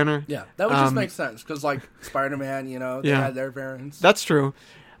Bruce Banner. Yeah, that would just make sense. Because, like, Spider-Man, they had their variants. That's true.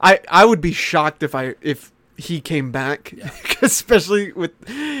 I would be shocked if he came back, especially with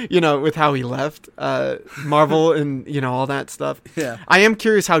how he left Marvel and, all that stuff. Yeah. I am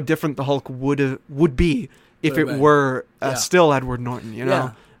curious how different the Hulk would be if it were still Edward Norton,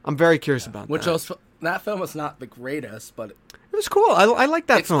 Yeah. I'm very curious about that. That film was not the greatest, but it was cool. I like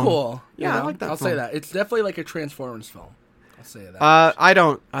that film. It's cool. Yeah, I like that I'll film. say that. It's definitely like a Transformers film. I'll say that. I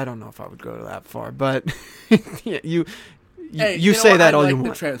don't know if I would go that far, but you Hey, say that all I you like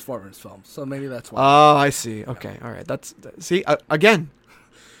want. the Transformers film, so maybe that's why. Oh, I see. Okay, all right. Again,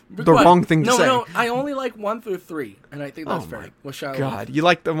 the wrong thing to say. No, I only like 1 through 3, and I think that's fair. God, you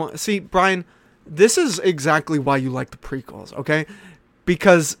like the one? See, Brian, this is exactly why you like the prequels, okay?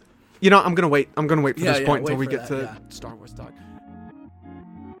 Because I'm gonna wait. I'm gonna wait for this point until we get to Star Wars talk.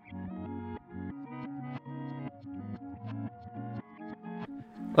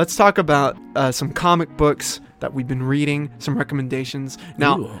 Let's talk about some comic books that we've been reading, some recommendations.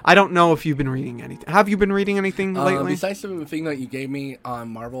 Now, Ooh. I don't know if you've been reading anything. Have you been reading anything lately? Besides the thing that you gave me on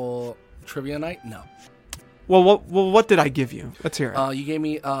Marvel Trivia Night, no. Well, what did I give you? Let's hear it. You gave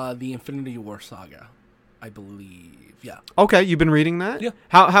me the Infinity War saga, I believe. Yeah. Okay, you've been reading that? Yeah.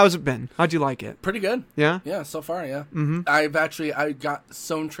 How's it been? How'd you like it? Pretty good. Yeah? Yeah, so far, yeah. Mm-hmm. I got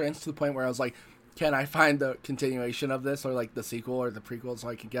so entranced to the point where I was like, can I find the continuation of this or like the sequel or the prequel so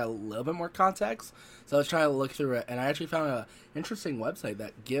I can get a little bit more context? So I was trying to look through it, and I actually found an interesting website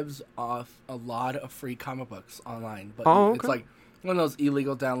that gives off a lot of free comic books online. But it's like one of those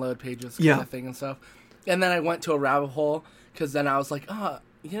illegal download pages kind of thing and stuff. And then I went to a rabbit hole because then I was like,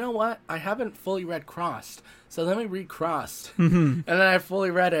 you know what? I haven't fully read Crossed, so let me read Crossed. Mm-hmm. And then I fully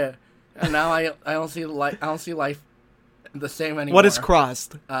read it, and now I don't see life the same anymore. What is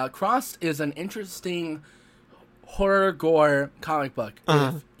Crossed? Crossed is an interesting horror gore comic book.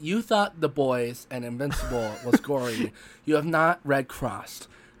 Uh-huh. If you thought The Boys and Invincible was gory, you have not read Crossed.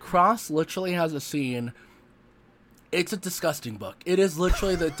 Crossed literally has a scene. It's a disgusting book. It is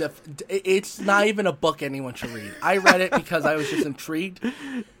literally it's not even a book anyone should read. I read it because I was just intrigued.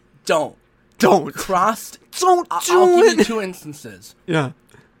 Don't. Crossed. Don't do I'll it. give you 2 instances. Yeah.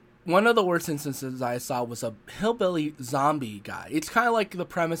 One of the worst instances I saw was a hillbilly zombie guy. It's kind of like the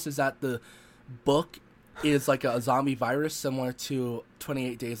premise is that the book is like a zombie virus similar to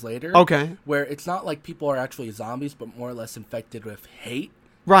 28 Days Later. Okay. Where it's not like people are actually zombies, but more or less infected with hate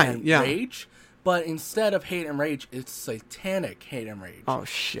and rage. But instead of hate and rage, it's satanic hate and rage. Oh,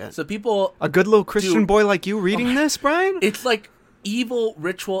 shit. So people... A good little Christian boy like you reading this, Brian? It's like evil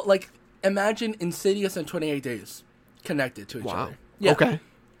ritual. Like, imagine Insidious and 28 Days connected to each other. Yeah. Okay.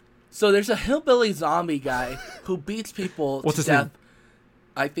 So there's a hillbilly zombie guy who beats people What's to his death. name?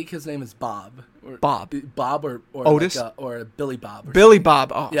 I think his name is Bob. Bob or Otis? or Billy Bob. Billy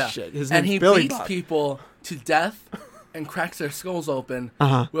Bob. Oh, yeah. shit. His and name's he Billy beats Bob. people to death and cracks their skulls open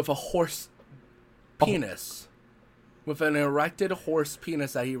with a horse penis. With an erected horse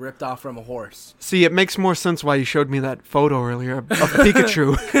penis that he ripped off from a horse. See, it makes more sense why you showed me that photo earlier of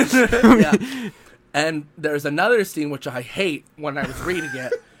Pikachu. Yeah. And there's another scene which I hate when I was reading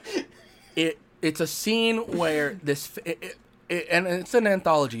it. It's a scene where this... and it's an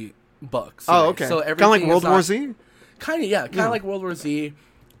anthology book. Oh, okay. So kind of like World War Z? Kind of, yeah. Kind of like World War Z.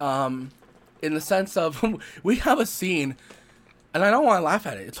 In the sense of... we have a scene, and I don't want to laugh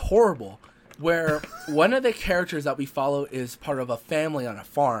at it. It's horrible. Where one of the characters that we follow is part of a family on a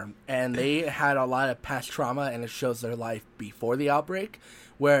farm, and they had a lot of past trauma, and it shows their life before the outbreak,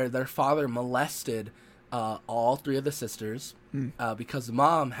 where their father molested all 3 of the sisters because the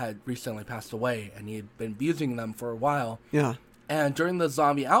mom had recently passed away, and he had been abusing them for a while. Yeah. And during the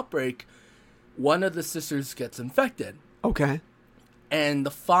zombie outbreak, one of the sisters gets infected. Okay. And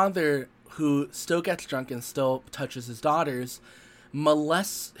the father, who still gets drunk and still touches his daughters,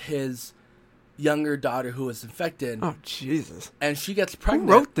 molests his younger daughter who was infected. Oh, Jesus. And she gets pregnant.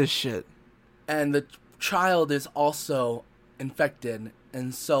 Who wrote this shit? And the child is also infected.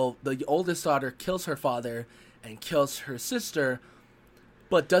 And so the oldest daughter kills her father and kills her sister,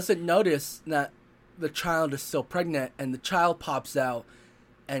 but doesn't notice that the child is still pregnant, and the child pops out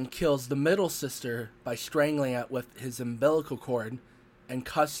and kills the middle sister by strangling it with his umbilical cord and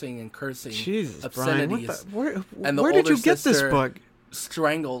cussing and cursing Jesus, obscenities. Brian, and the where did you get this sister book?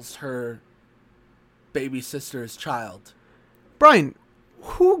 Strangles her baby sister's child. Brian,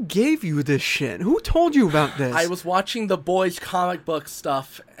 who gave you this shit? Who told you about this? I was watching the boys' comic book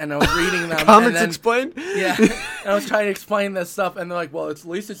stuff, and I was reading them. Comics Explained? Yeah, and I was trying to explain this stuff, and they're like, well, at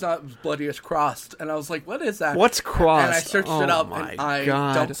least it's not as bloody as Crossed. And I was like, what is that? What's Crossed? And I searched it up, and I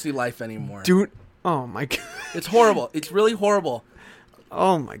don't see life anymore. Dude, oh my God. It's horrible. It's really horrible.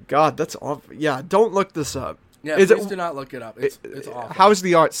 Oh my God, that's awful. Yeah, don't look this up. Yeah, please do not look it up. It's awful. How's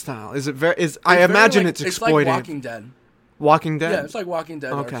the art style? Is it very? I imagine it's exploited. It's like Walking Dead. Walking Dead? Yeah, it's like Walking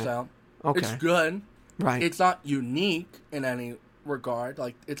Dead art style. Okay. It's good. Right. It's not unique in any regard.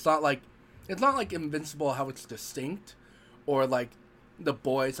 Like it's not like Invincible how it's distinct, or like The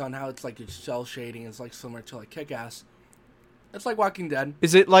Boys on how it's like it's cell shading is like similar to like Kick-Ass. It's like Walking Dead.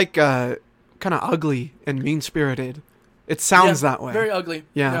 Is it like kind of ugly and mean spirited? It sounds that way. Very ugly.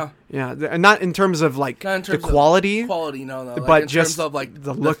 Yeah. And not in terms of like the quality. Quality, no. Like, but in just terms of like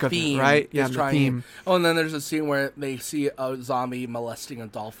the look of it, right? Yeah, the theme. Oh, and then there's a scene where they see a zombie molesting a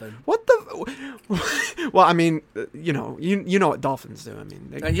dolphin. What the? Well, I mean, you know what dolphins do. I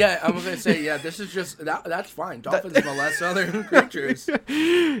mean, I was gonna say, this is just that's fine. Dolphins molest other creatures.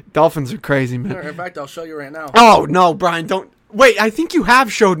 Dolphins are crazy, man. In fact, I'll show you right now. Oh no, Brian, don't. Wait, I think you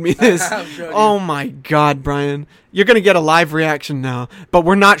have showed me this. I have showed you. Oh my God, Brian. You're going to get a live reaction now, but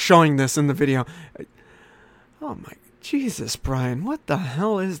we're not showing this in the video. Oh my Jesus, Brian. What the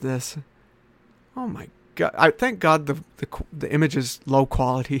hell is this? Oh my God. I thank God the image is low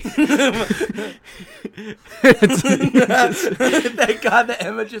quality. Thank God the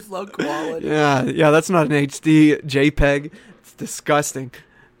image is low quality. Yeah, that's not an HD JPEG. It's disgusting.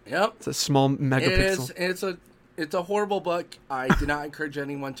 Yep. It's a small megapixel. It's a horrible book. I do not encourage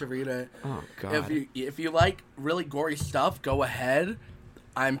anyone to read it. Oh God! If you like really gory stuff, go ahead.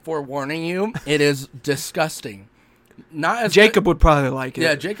 I'm forewarning you. It is disgusting. Not as Jacob would probably like it.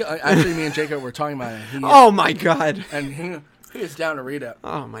 Yeah, Jacob. Actually, me and Jacob were talking about it. Oh my God! And he is down to read it.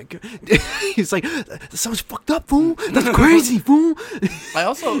 Oh my God! He's like, that sounds fucked up, fool. That's crazy, fool. I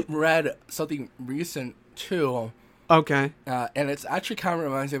also read something recent too. Okay. And it's actually kind of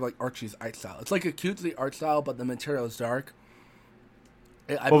reminds me of like Archie's art style. It's like a cutesy art style, but the material is dark.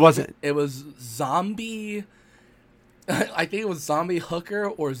 What was it? It was zombie. I think it was zombie hooker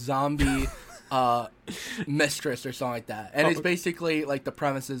or zombie mistress or something like that. And it's basically like the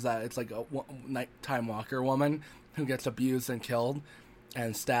premise is that it's like a nighttime walker woman who gets abused and killed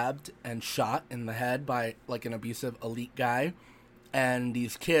and stabbed and shot in the head by like an abusive elite guy. And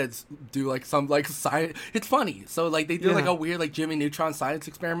these kids do like some like science. It's funny. So like they do like a weird like Jimmy Neutron science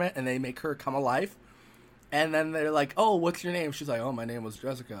experiment, and they make her come alive. And then they're like, "Oh, what's your name?" She's like, "Oh, my name was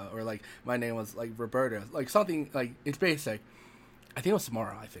Jessica," or like, "My name was like Roberta," like something like it's basic. I think it was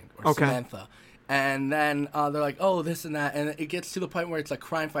Samara, or Samantha. And then they're like, "Oh, this and that," and it gets to the point where it's like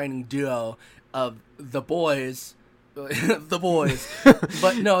crime-fighting duo of the boys. The boys.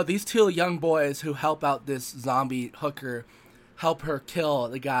 But no, these two young boys who help out this zombie hooker help her kill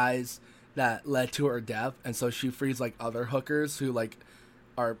the guys that led to her death, and so she frees like other hookers who like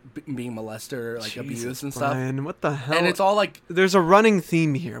are being molested or like abused and stuff. Brian, what the hell? And it's all like there's a running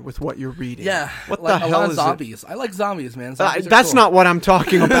theme here with what you're reading. Yeah, what like the hell a lot is of zombies? I like zombies, man. That's cool. Not what I'm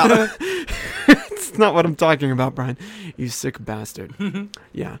talking about. That's not what I'm talking about, Brian. You sick bastard.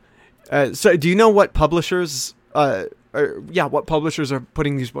 Yeah. So do you know what publishers what publishers are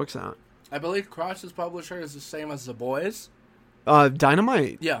putting these books out? I believe Cross's publisher is the same as The Boys.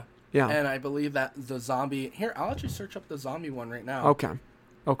 Dynamite. Yeah. Yeah. And I believe that the zombie... Here, I'll actually search up the zombie one right now.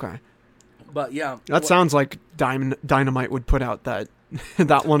 Okay. But yeah. That sounds like Dynamite would put out that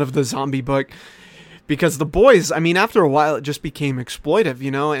one of the zombie book. Because The Boys, I mean, after a while, it just became exploitive,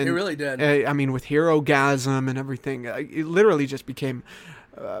 you know? And it really did. I mean, with hero-gasm and everything, it literally just became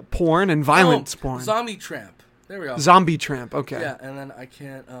porn and violence porn. Zombie Tramp. There we go. Zombie Tramp, okay. Yeah, and then I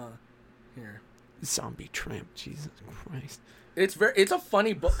can't... here. Zombie Tramp, Jesus Christ. It's a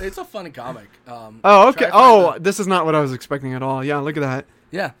funny book. It's a funny comic. Okay. Oh, this is not what I was expecting at all. Yeah, look at that.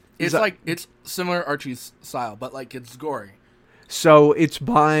 Yeah, it's similar Archie's style, but like it's gory. So it's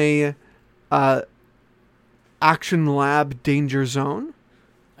by Action Lab Danger Zone.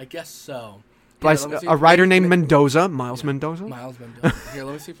 I guess so. By a writer named Mendoza, Miles Mendoza. Miles Mendoza. Here,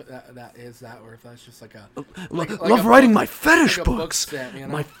 let me see if that is that, or if that's just like a... Love writing my fetish books. Stamp, you know?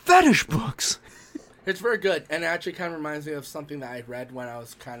 My fetish books. It's very good, and it actually kind of reminds me of something that I read when I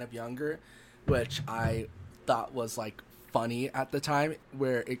was kind of younger, which I thought was like funny at the time,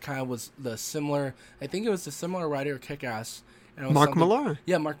 where it kind of was the similar... I think it was the similar writer of Kick-Ass. Mark Millar.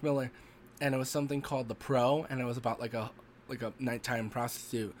 Yeah, Mark Millar. And it was something called The Pro, and it was about like a nighttime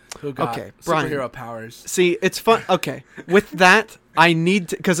prostitute who got superhero powers. See, it's fun. Okay, with that, I need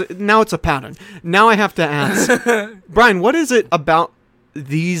to, because now it's a pattern. Now I have to ask, Brian, what is it about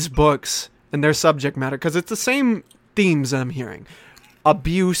these books and their subject matter? Because it's the same themes that I'm hearing: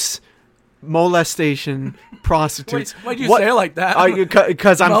 abuse, molestation, prostitutes. Why'd you say it like that?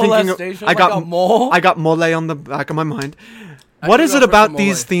 Because I'm thinking, I got mole on the back of my mind. What is it about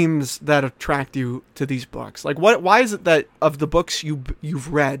these themes that attract you to these books? Like, why is it that of the books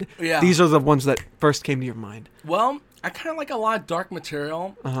you've read, these are the ones that first came to your mind? Well, I kind of like a lot of dark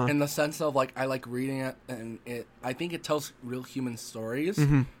material in the sense of like I like reading it, and I think it tells real human stories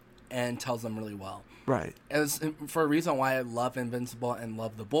and tells them really well. Right. As for a reason why I love Invincible and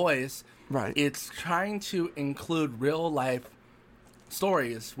love The Boys. Right. It's trying to include real life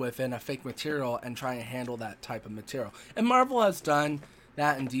stories within a fake material and try and handle that type of material. And Marvel has done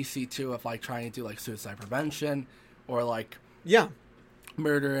that in DC too, of like trying to do like suicide prevention or like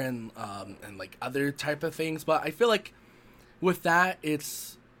murder and like other type of things. But I feel like with that,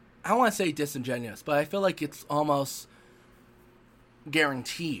 it's, I don't want to say disingenuous, but I feel like it's almost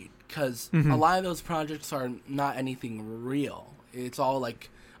guaranteed because a lot of those projects are not anything real. It's all like,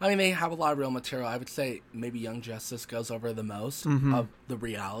 I mean, they have a lot of real material. I would say maybe Young Justice goes over the most of the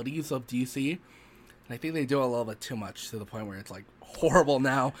realities of DC. And I think they do a little bit too much to the point where it's, like, horrible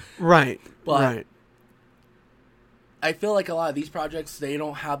now. Right, but I feel like a lot of these projects, they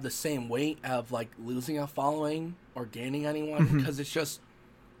don't have the same weight of, like, losing a following or gaining anyone because it's just,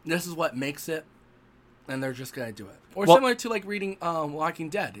 this is what makes it, and they're just going to do it. Or similar to, like, reading Walking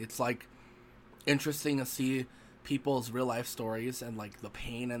Dead. It's, like, interesting to see people's real life stories and like the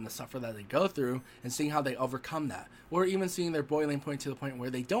pain and the suffer that they go through and seeing how they overcome that, or even seeing their boiling point to the point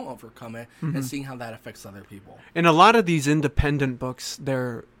where they don't overcome it and seeing how that affects other people. In a lot of these independent books,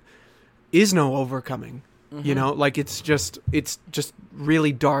 there is no overcoming, you know, like it's just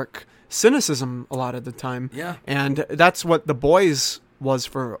really dark cynicism a lot of the time. Yeah. And that's what The Boys was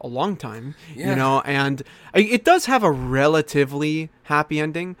for a long time, you know, and it does have a relatively happy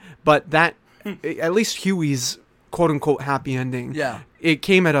ending, but that at least Huey's quote-unquote happy ending, it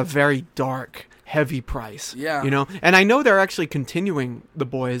came at a very dark, heavy price. Yeah. You know? And I know they're actually continuing The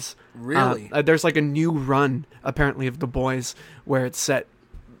Boys. Really? There's like a new run, apparently, of The Boys where it's set,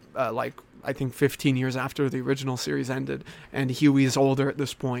 like, I think 15 years after the original series ended, and Huey's older at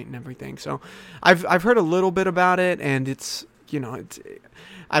this point and everything. So I've heard a little bit about it, and it's, you know, it's,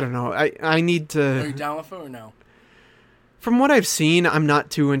 I don't know. I need to... Are you down with it or no? From what I've seen, I'm not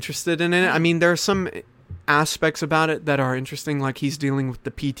too interested in it. I mean, there are some aspects about it that are interesting, like he's dealing with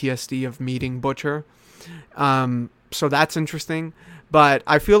the PTSD of meeting Butcher. So that's interesting. But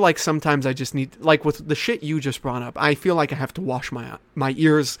I feel like sometimes I just need, like with the shit you just brought up, I feel like I have to wash my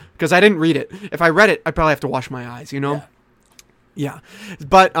ears because I didn't read it. If I read it, I'd probably have to wash my eyes, you know? Yeah.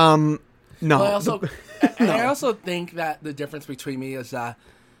 But, no. But I also think that the difference between me is that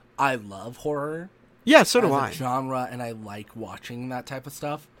I love horror. Yeah, so do I. As a genre, and I like watching that type of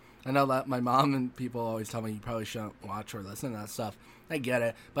stuff. I know that my mom and people always tell me you probably shouldn't watch or listen to that stuff. I get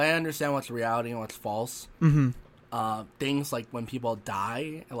it, but I understand what's reality and what's false. Things like when people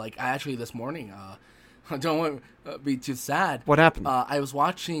die, like I actually this morning, I don't want to be too sad. What happened? I was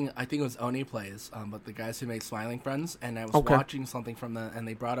watching, I think it was Oni Plays, but the guys who make Smiling Friends, and I was watching something from them, and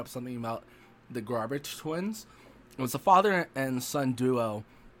they brought up something about the Garbage Twins. It was a father and son duo,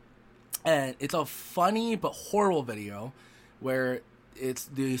 and it's a funny but horrible video where it's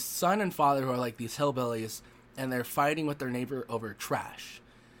the son and father who are like these hillbillies, and they're fighting with their neighbor over trash.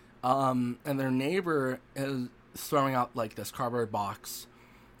 And their neighbor is throwing out like this cardboard box,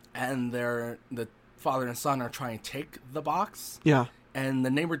 and the father and son are trying to take the box. Yeah. And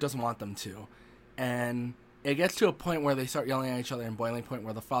the neighbor doesn't want them to. And it gets to a point where they start yelling at each other, and boiling point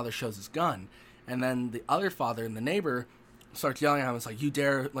where the father shows his gun. And then the other father and the neighbor starts yelling at him. It's like, you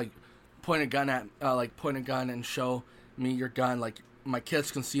dare like point a gun and show me your gun. Like, my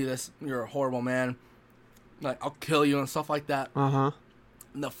kids can see this. You're a horrible man. Like, I'll kill you and stuff like that. Uh-huh.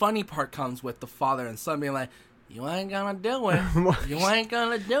 And the funny part comes with the father and son being like, you ain't gonna do it. You ain't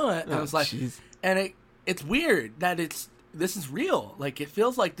gonna do it. And it's like, geez. And it's weird that this is real. Like, it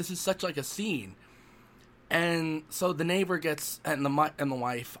feels like this is such like a scene. And so the neighbor gets, and the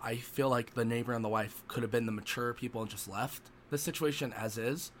wife, I feel like the neighbor and the wife could have been the mature people and just left the situation as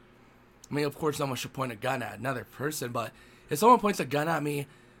is. I mean, of course, no one should point a gun at another person, but if someone points a gun at me,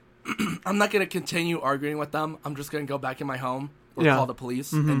 I'm not going to continue arguing with them. I'm just going to go back in my home or call the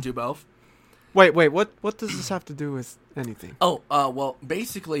police and do both. Wait, what does this have to do with anything? Oh, well,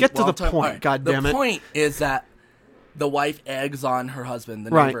 basically... Get to the point, goddammit. The point is that the wife eggs on her husband, the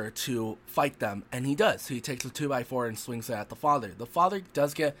neighbor, to fight them, and he does. So he takes a 2x4 and swings it at the father. The father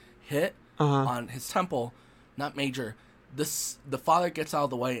does get hit on his temple, not major. The father gets out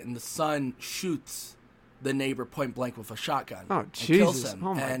of the way, and the son shoots the neighbor point blank with a shotgun. Oh, Jesus. Kills him.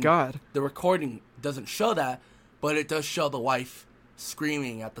 Oh, my God. The recording doesn't show that, but it does show the wife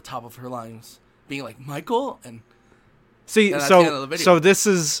screaming at the top of her lungs, being like, Michael? And see, so this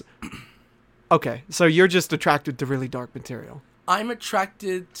is... Okay, so you're just attracted to really dark material. I'm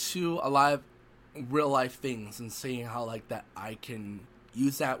attracted to a lot of real life things and seeing how like that I can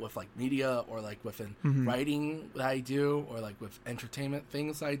use that with like media or like within writing that I do or like with entertainment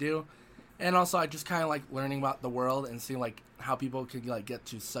things I do. And also I just kind of like learning about the world and seeing like how people can like get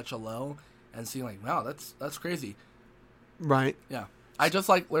to such a low and seeing like, wow, that's crazy. Right. Yeah. I just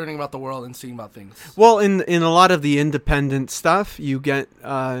like learning about the world and seeing about things. Well, in a lot of the independent stuff, you get...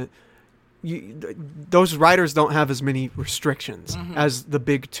 those writers don't have as many restrictions as the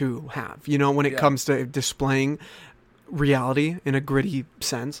big two have, when it comes to displaying reality in a gritty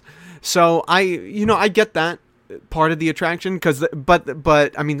sense. So I get that part of the attraction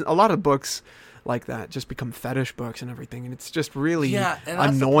but I mean, a lot of books like that just become fetish books and everything, and it's just really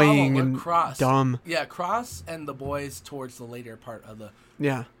annoying and dumb. Yeah, Cross and the boys towards the later part of the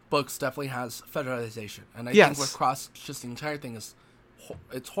books definitely has fetishization, and I think with Cross, just the entire thing is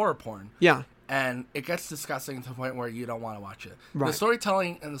it's horror porn. Yeah. And it gets disgusting to the point where you don't want to watch it. Right. The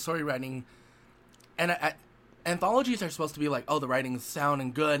storytelling and the story writing, and anthologies are supposed to be like, oh, the writing's sound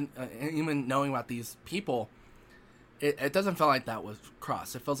and good, and even knowing about these people, it doesn't feel like that with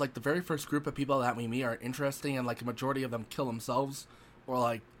Cross. It feels like the very first group of people that we meet are interesting, and like a majority of them kill themselves or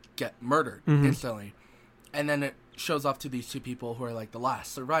like get murdered instantly. And then it shows off to these two people who are like the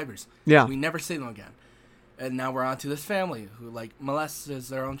last survivors. Yeah. We never see them again. And now we're on to this family who, like, molests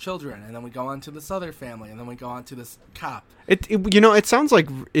their own children. And then we go on to this other family. And then we go on to this cop. It sounds like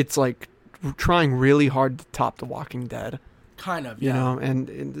it's, like, trying really hard to top The Walking Dead. Kind of, yeah. And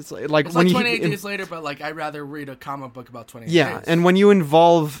it's like it's when like 28 days later, but, like, I'd rather read a comic book about 28 days. Yeah, and when you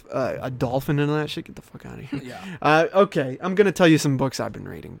involve a dolphin in that shit, get the fuck out of here. Yeah. Okay, I'm going to tell you some books I've been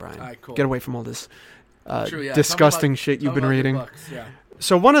reading, Brian. All right, cool. Get away from all this True, yeah. disgusting shit you've been reading. Books, yeah.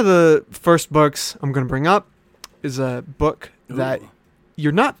 So one of the first books I'm going to bring up is a book that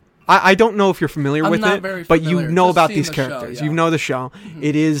you're not... I don't know if you're familiar with it, but you know about these characters. You know the show.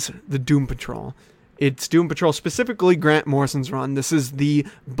 It is the Doom Patrol. It's Doom Patrol, specifically Grant Morrison's run. This is the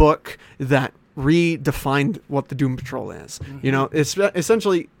book that redefined what the Doom Patrol is. It's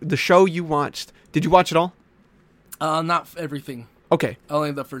essentially the show you watched. Did you watch it all? Not everything. Okay.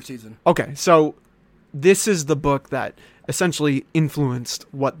 Only the first season. Okay, so this is the book that essentially influenced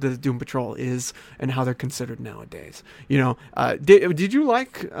what the Doom Patrol is and how they're considered nowadays. Did you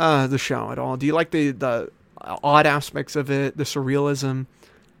like the show at all? Do you like the odd aspects of it, the surrealism?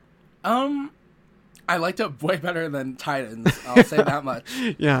 I liked it way better than Titans. I'll say that much.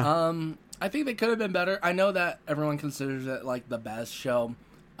 Yeah. I think they could have been better. I know that everyone considers it like the best show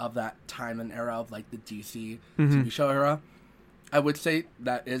of that time and era of like the DC TV show era. I would say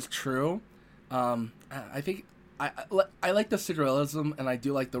that is true. I think I like the surrealism, and I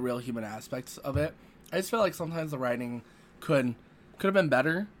do like the real human aspects of it. I just feel like sometimes the writing could have been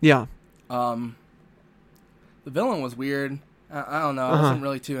better. Yeah. The villain was weird. I don't know. I wasn't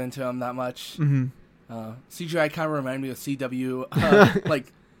really too into him that much. CGI kind of reminded me of CW,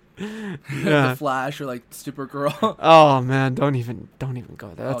 like The Flash or like Supergirl. Oh man, don't even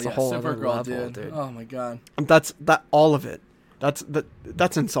go there. That's a whole other Supergirl, level, dude. Oh my god. That's all of it.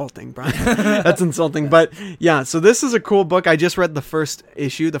 That's insulting, Brian. That's insulting. But yeah, so this is a cool book. I just read the first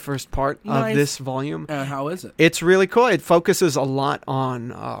issue, the first part of this volume. And how is it? It's really cool. It focuses a lot on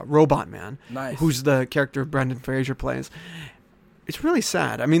Robot Man, nice. Who's the character Brendan Fraser plays. It's really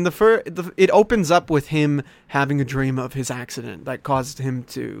sad. I mean, it opens up with him having a dream of his accident that caused him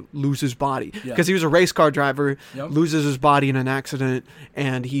to lose his body. Because he was a race car driver, loses his body in an accident,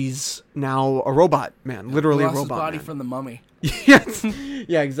 and he's now a robot man, literally a robot his body man. From the Mummy. Yes.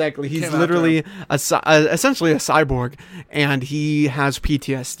 Yeah, exactly. He's literally essentially a cyborg, and he has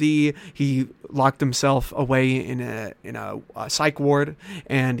PTSD. He locked himself away in a psych ward,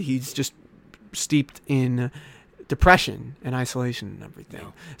 and he's just steeped in depression and isolation and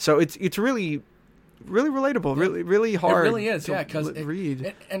everything. So it's really relatable, really hard. It really is, because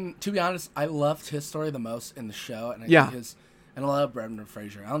read. And to be honest, I loved his story the most in the show, and and I love Brendan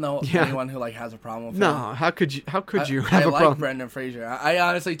Fraser. I don't know anyone who has a problem with him. No, how could you have a problem? I like Brendan Fraser. I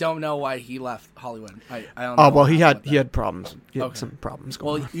honestly don't know why he left Hollywood. I don't know. Oh well, he had problems. He had some problems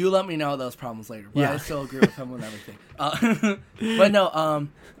going on. You let me know those problems later. But I still agree with him on everything. But no,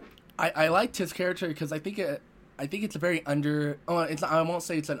 I liked his character because I think it's a very I won't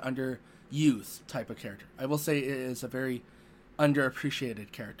say it's an underused type of character. I will say it is a very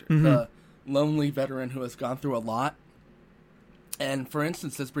underappreciated character. Mm-hmm. The lonely veteran who has gone through a lot. And for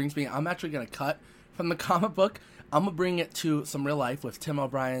instance, this brings me, I'm actually going to cut from the comic book. I'm going to bring it to some real life with Tim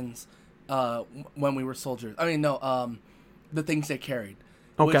O'Brien's When We Were Soldiers. The Things They Carried.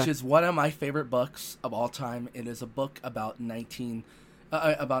 Okay. Which is one of my favorite books of all time. It is a book about Vietnam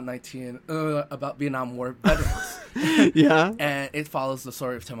War veterans. Yeah. And it follows the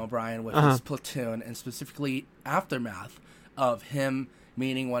story of Tim O'Brien with his platoon, and specifically aftermath of him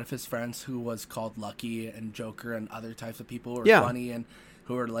meeting one of his friends who was called Lucky and Joker and other types of people who are funny and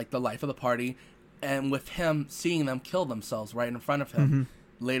who are like the life of the party. And with him seeing them kill themselves right in front of him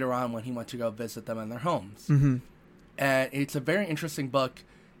later on when he went to go visit them in their homes. Mm-hmm. And it's a very interesting book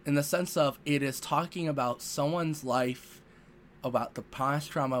in the sense of it is talking about someone's life, about the past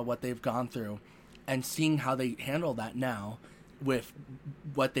trauma, what they've gone through, and seeing how they handle that now with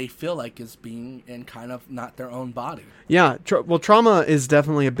what they feel like is being in kind of not their own body. Yeah, trauma is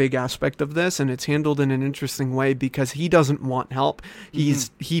definitely a big aspect of this, and it's handled in an interesting way because he doesn't want help. He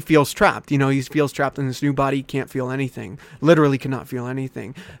feels trapped. He feels trapped in this new body, he can't feel anything, literally cannot feel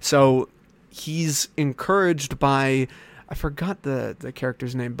anything. So he's encouraged by, I forgot the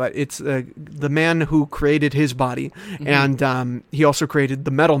character's name, but it's the man who created his body, and he also created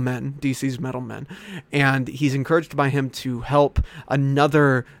the Metal Men, DC's Metal Men, and he's encouraged by him to help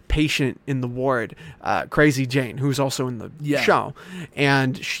another patient in the ward, Crazy Jane, who's also in the show,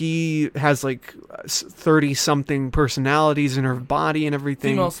 and she has 30-something personalities in her body and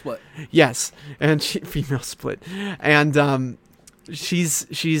everything. Female split. Yes, and female split, and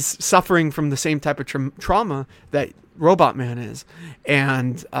she's suffering from the same type of trauma that Robot Man is,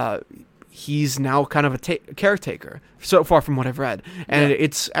 and he's now kind of a caretaker so far from what I've read, and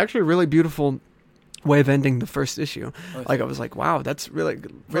it's actually a really beautiful way of ending the first issue. I was like, wow, that's really nice.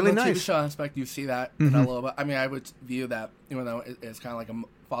 From the TV show aspect, you see that in a little bit. I mean, I would view that, even though it's kind of like a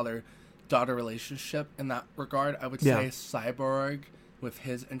father-daughter relationship in that regard, I would say Cyborg with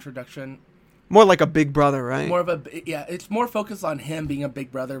his introduction, more like a big brother, right? More of it's more focused on him being a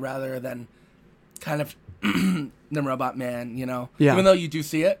big brother rather than kind of the Robot Man, Yeah. Even though you do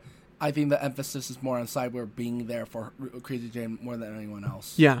see it, I think the emphasis is more on Cyborg being there for Crazy Jane more than anyone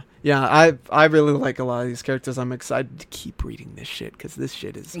else. Yeah. I really like a lot of these characters. I'm excited to keep reading this shit because this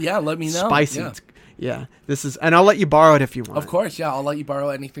shit is let me know. Spicy. This is, and I'll let you borrow it if you want. Of course, I'll let you borrow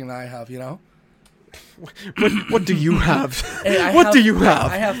anything that I have. What do you have? What do you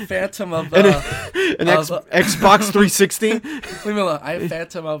have? I have Phantom of Xbox 360. Leave me alone. I have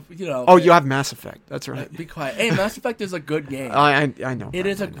Phantom of Oh, you have Mass Effect. That's right. Be quiet. Hey, Mass Effect is a good game. I know. It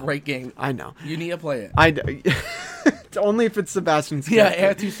is a great game. I know. You need to play it. Only if it's Sebastian's. Yeah,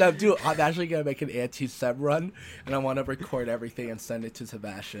 anti-seb. Dude, I'm actually gonna make an anti-seb run, and I want to record everything and send it to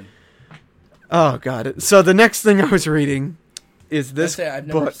Sebastian. Oh God! So the next thing I was reading is this book. I've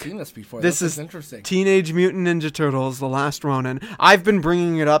never seen this before. This is interesting. Teenage Mutant Ninja Turtles: The Last Ronin. I've been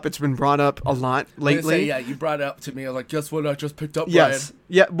bringing it up. It's been brought up a lot lately. You brought it up to me. I was like, guess what? I just picked up. Yes. Brian.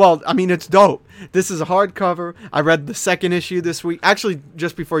 Yeah. Well, I mean, it's dope. This is a hardcover. I read the second issue this week. Actually,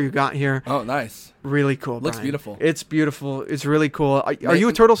 just before you got here. Oh, nice. Really cool. Looks Brian. beautiful. It's beautiful. It's really cool. Are you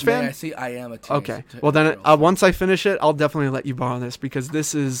a Turtles fan? I see. I am a Turtles. Okay. Well, then once I finish it, I'll definitely let you borrow this because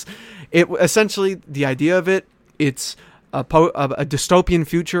this is it. Essentially, the idea of it. It's a dystopian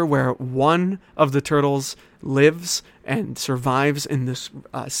future where one of the turtles lives and survives in this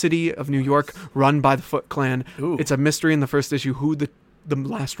city of New York run by the Foot Clan. Ooh. It's a mystery in the first issue who the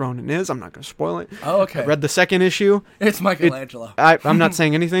last Ronin is. I'm not going to spoil it. Oh, okay. I read the second issue. It's Michelangelo. I'm not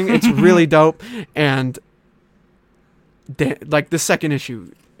saying anything. It's really dope. And the second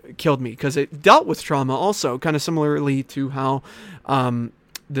issue killed me because it dealt with trauma also, kind of similarly to how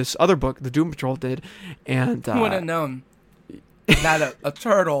this other book, The Doom Patrol, did. And who would have known that a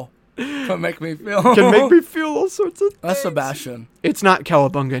turtle can make me feel all sorts of things. That's Sebastian. It's not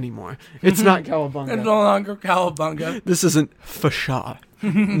Cowabunga anymore. It's not Cowabunga. It's no longer Cowabunga. This isn't Fasha.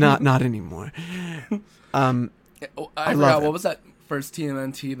 not anymore. I love forgot, it. what was that first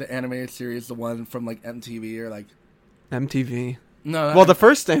TMNT, the animated series, the one from like MTV or like MTV. No. Well, the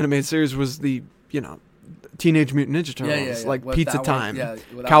first animated series was the, Teenage Mutant Ninja Turtles, like Was Pizza that Time, one, that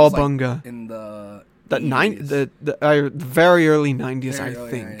Cowabunga. Was, like, in the the very early 90s, very I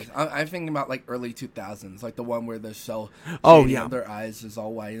early think. 90s. I'm thinking about like early 2000s, like the one where the shell, their eyes is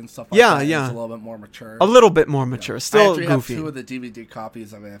all white and stuff like that. Yeah. It's a little bit more mature. A little bit more mature. Still I actually goofy. have 2 of the DVD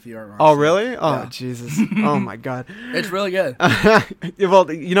copies of it. If you ever. Oh, really? Oh, yeah. Jesus. Oh, my God. It's really good. Well,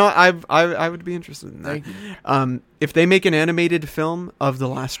 I would be interested in that. Thank you. If they make an animated film of The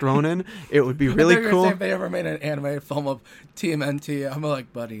Last Ronin, it would be really cool. If they ever made an animated film of TMNT, I'm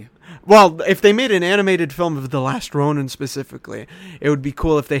like, buddy. Well, if they made an animated film of The Last Ronin specifically, it would be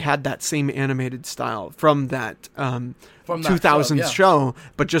cool if they had that same animated style from that 2000s show,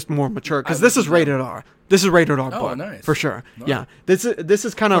 but just more mature. Because this is rated R. This is rated R book. Nice. For sure. Nice. Yeah. This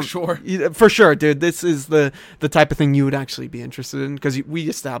is kind of... For sure. For sure, dude. This is the type of thing you would actually be interested in, because we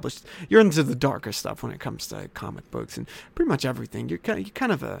established you're into the darker stuff when it comes to comic books and pretty much everything. You're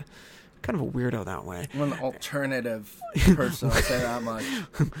kind of a weirdo that way. I'm an alternative person, I'll say that much.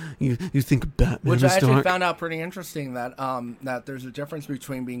 You think Batman Which is I actually dark? found out pretty interesting, that that there's a difference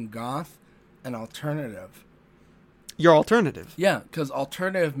between being goth and alternative. You're alternative. Yeah, because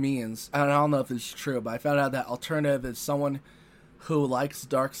alternative means, and I don't know if it's true, but I found out that alternative is someone who likes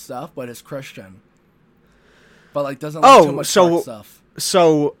dark stuff but is Christian. But like doesn't like too much dark stuff.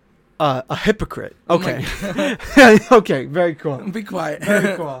 So a hypocrite. Okay. Okay, very cool. Be quiet.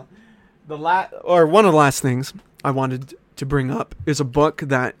 Very cool. One of the last things I wanted to bring up is a book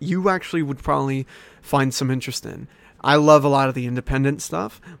that you actually would probably find some interest in. I love a lot of the independent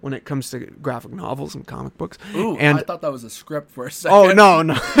stuff when it comes to graphic novels and comic books. Ooh, and I thought that was a script for a second. Oh,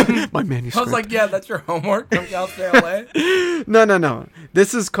 no. My manuscript. I was like, yeah, that's your homework from Cal State LA. No.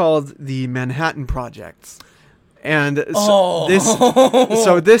 This is called The Manhattan Project. And this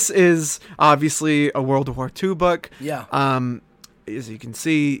is obviously a World War II book. Yeah. As you can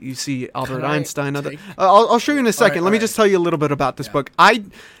see, you see Albert Einstein. I'll show you in a second. Let me just tell you a little bit about this book.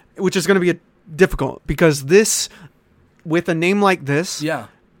 Which is going to be difficult, because this, with a name like this,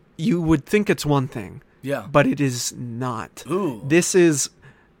 you would think it's one thing. Yeah. But it is not. Ooh. This is...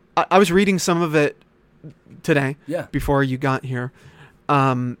 I was reading some of it today. Yeah. Before you got here.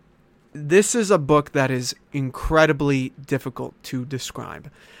 This is a book that is incredibly difficult to describe,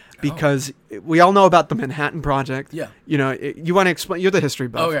 because we all know about the Manhattan Project. Yeah. You want to explain... You're the history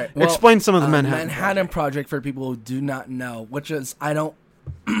buff. Okay. Well, explain some of the Manhattan Project for people who do not know, which is...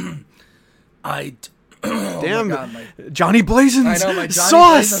 Damn, oh my God, Johnny Blazin's I know, my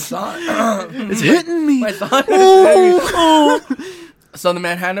Johnny sauce. Blazin' It's hitting me. My sauce So the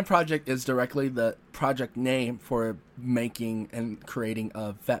Manhattan Project is directly the project name for making and creating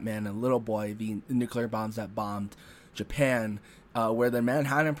of Fat Man and Little Boy, the nuclear bombs that bombed Japan, where the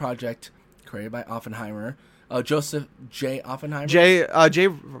Manhattan Project, created by Oppenheimer, Joseph J. Oppenheimer?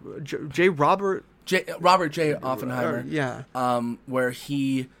 Robert J. Oppenheimer. Where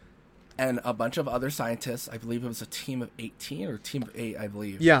he and a bunch of other scientists, I believe it was a team of 18 or a team of 8, I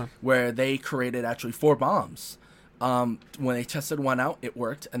believe. Yeah. Where they created actually 4 bombs. When they tested one out, it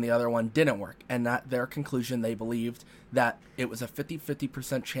worked, and the other one didn't work. And at their conclusion, they believed that it was a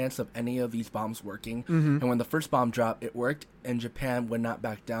 50% chance of any of these bombs working. Mm-hmm. And when the first bomb dropped, it worked, and Japan would not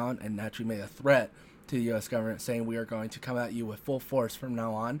back down and actually made a threat to the U.S. government saying, we are going to come at you with full force from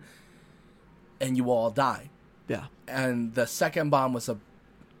now on, and you will all die. Yeah. And the second bomb was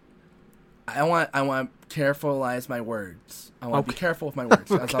I want to carefullize my words. I want to be careful with my words.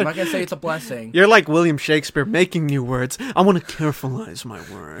 So I'm not going to say it's a blessing. You're like William Shakespeare making new words. I want to carefullize my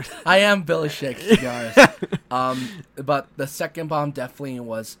word. I am Billy Shakespeare, to be honest. But the second bomb definitely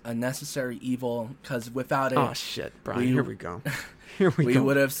was a necessary evil, because without it... Oh, shit, Brian. Here we go. We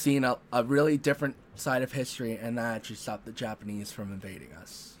would have seen a really different side of history, and that actually stopped the Japanese from invading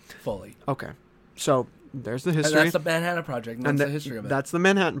us fully. Okay. So... There's the history. And that's the Manhattan Project. And that's the history of it. That's the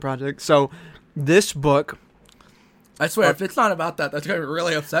Manhattan Project. So, this book, I swear, if it's not about that, that's going to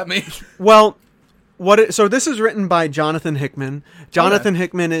really upset me. Well, so this is written by Jonathan Hickman. Jonathan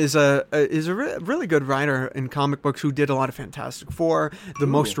Hickman is a really good writer in comic books who did a lot of Fantastic Four, the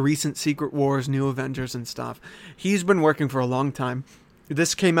most recent Secret Wars, New Avengers, and stuff. He's been working for a long time.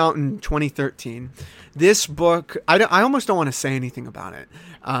 This came out in 2013. This book, I almost don't want to say anything about it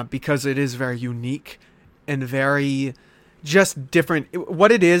because it is very unique and very just different.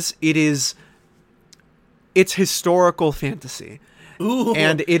 What it is, it's historical fantasy. Ooh,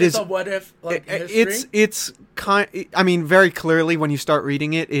 and it is a what if history? It's kind. I mean, very clearly when you start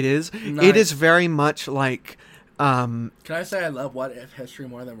reading it, it is. Nice. It is very much like. Can I say I love what if history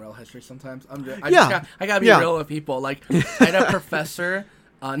more than real history sometimes? I gotta be real with people. Like I had a professor.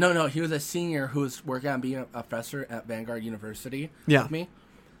 No, he was a senior who was working on being a professor at Vanguard University with me.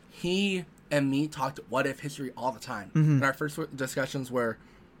 He and me talked what if history all the time. Mm-hmm. And our first discussions were,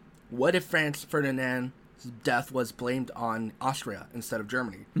 what if Franz Ferdinand's death was blamed on Austria instead of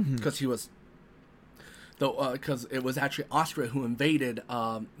Germany? Because he was... Because it was actually Austria who invaded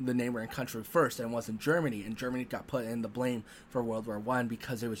the neighboring country first, and it wasn't Germany. And Germany got put in the blame for World War I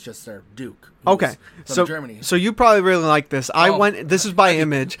because it was just their duke. Okay, so Germany. So you probably really like this. This is by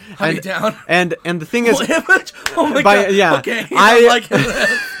Image. And the thing is, Image. Oh my god. Yeah, okay. I like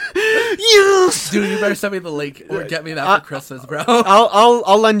it. Yes, dude, you better send me the link or get me that for Christmas, bro.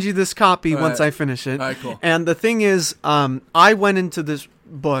 I'll lend you this copy once I finish it. All right, cool. And the thing is, I went into this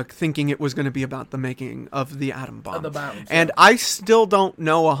book thinking it was going to be about the making of the atom bomb. And I still don't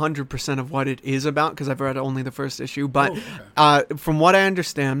know 100% of what it is about because I've read only the first issue. But from what I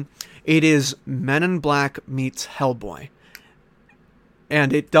understand, it is Men in Black meets Hellboy.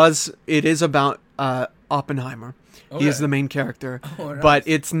 And it is about Oppenheimer. Okay. He is the main character, nice. But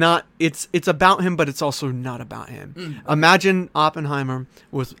it's not. It's about him, but it's also not about him. Imagine Oppenheimer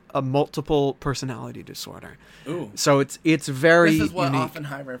with a multiple personality disorder. Ooh. So it's very. This is what unique.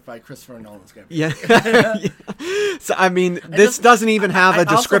 Oppenheimer by Christopher Nolan's gonna be. Yeah. Yeah. So I mean, this doesn't even have a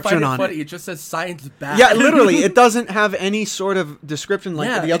description on it. It just says science bad. Yeah, literally, it doesn't have any sort of description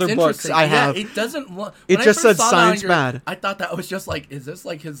like the other books I have. Yeah, it doesn't. It just said science bad. I thought that was just like, is this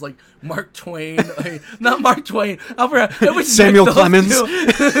like his like Mark Twain? Not Mark Twain. It was Samuel Clemens.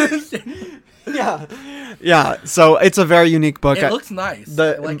 Yeah. So it's a very unique book. It looks nice.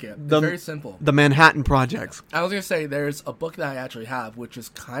 I like it. It's very simple. The Manhattan Project. I was gonna say there's a book that I actually have, which is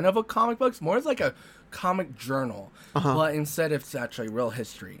kind of a comic book. It's more like a comic journal, but instead it's actually real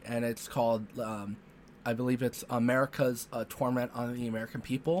history, and it's called. I believe it's America's Torment on the American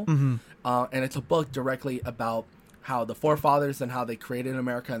People, and it's a book directly about how the forefathers and how they created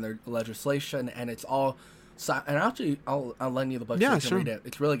America and their legislation, and it's all. And actually, I'll lend you the book so you can read it.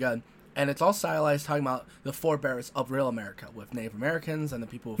 It's really good. And it's all stylized, talking about the forebears of real America, with Native Americans and the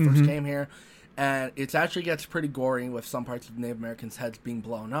people who first came here. And it actually gets pretty gory with some parts of Native Americans' heads being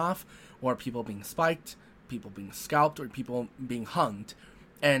blown off, or people being spiked, people being scalped, or people being hunged.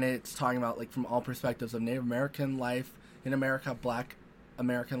 And it's talking about, like, from all perspectives of Native American life in America, Black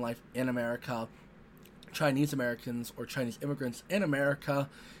American life in America, Chinese Americans or Chinese immigrants in America,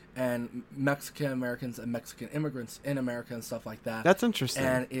 and Mexican Americans and Mexican immigrants in America and stuff like that. That's interesting.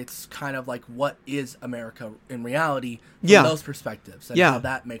 And it's kind of like, what is America in reality from those perspectives, and how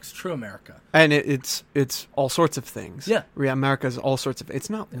that makes true America. And it's all sorts of things. Yeah. America is all sorts of... It's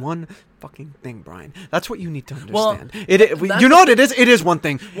not one fucking thing, Brian. That's what you need to understand. Well, you know what it is? It is one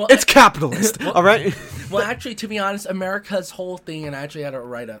thing. Well, it's capitalist. All right? Well, actually, to be honest, America's whole thing, and I actually had to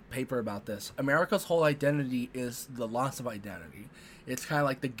write a paper about this, America's whole identity is the loss of identity. It's kind of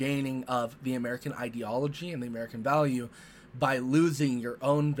like the gaining of the American ideology and the American value by losing your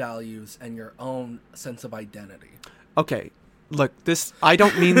own values and your own sense of identity. Okay, look, I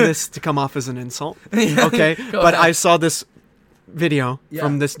don't mean this to come off as an insult, okay? But I saw this video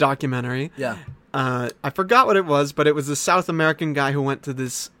from this documentary. Yeah. I forgot what it was, but it was a South American guy who went to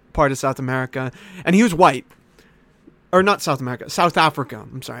this part of South America, and he was white. Or not South America, South Africa.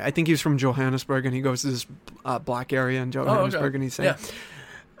 I'm sorry. I think he was from Johannesburg, and he goes to this black area in Johannesburg, and he's saying,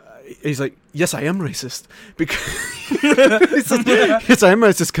 he's like, yes, I am racist. Because he says, yes, I am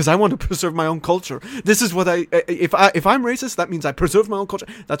racist because I want to preserve my own culture. This is what if I'm racist, that means I preserve my own culture.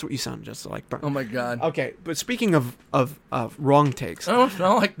 That's what you sound just like. Oh my god. Okay, but speaking of wrong takes. I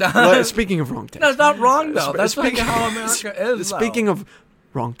don't like that. Speaking of wrong takes. That's not wrong, though. That's like how America is, Speaking of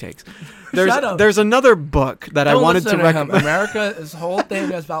wrong takes. There's another book that I wanted to recommend. America's whole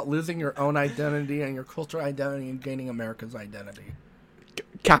thing is about losing your own identity and your cultural identity and gaining America's identity.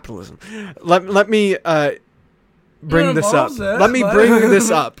 Capitalism. Let me bring this up. Let me bring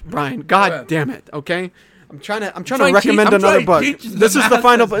this up, Brian. God damn it. Okay. I'm trying to recommend another book. This is the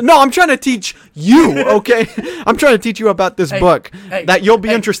final book. No, I'm trying to teach you, okay? I'm trying to teach you about this book that you'll be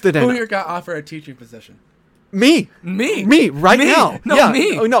interested in. Who here got offered a teaching position? Me right now. No, yeah.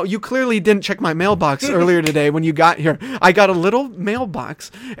 me. Oh, no, you clearly didn't check my mailbox earlier today when you got here. I got a little mailbox,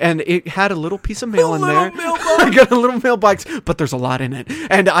 and it had a little piece of mail in there. I got a little mailbox, but there's a lot in it.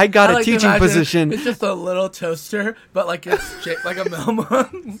 And I got a teaching position. It's just a little toaster, but like it's shaped like a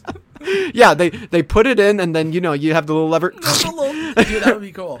mailbox. Yeah, they put it in, and then you have the little lever. Dude, that would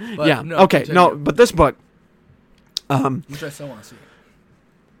be cool. But yeah. No, okay. continue. No, but this book. Which I still want to see.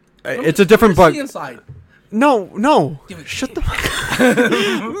 It's a different book. Inside. No. Shut the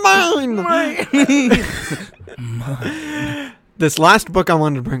Mine. This last book I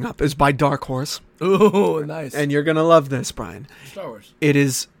wanted to bring up is by Dark Horse. Ooh, nice. And you're going to love this, Brian. Star Wars. It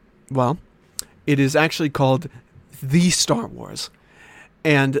is actually called The Star Wars.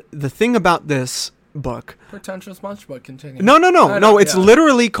 And the thing about this book... Pretentious much, but continue. No, it's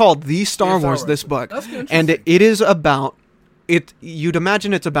literally called The Star Wars, this book. That's interesting. And it is about... You'd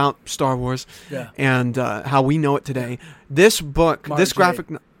imagine it's about Star Wars and how we know it today. This book, this graphic...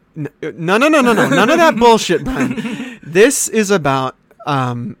 No, none of that bullshit, Brian. This is about...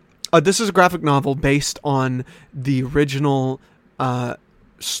 this is a graphic novel based on the original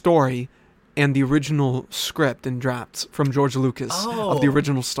story and the original script and drafts from George Lucas of the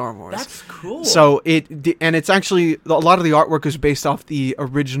original Star Wars. That's cool. So it's actually a lot of the artwork is based off the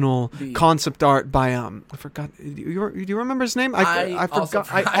original concept art by I forgot. Do you remember his name? I forgot.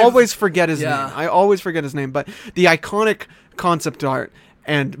 I always forget his name. I always forget his name. But the iconic concept art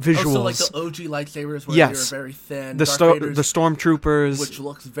and visuals. Also, like the OG lightsabers where they were very thin. The stormtroopers, which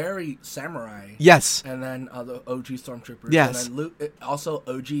looks very samurai. Yes. And then the OG stormtroopers. Yes. And then Luke, also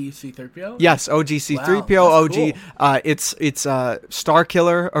OG C-3PO. Yes, OG C-3PO. Wow, OG. Cool. It's Star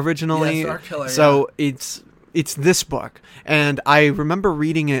Killer originally. Yeah, Star Killer. So it's this book, and I remember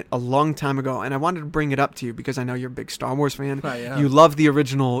reading it a long time ago, and I wanted to bring it up to you because I know you're a big Star Wars fan. Right, yeah. You love the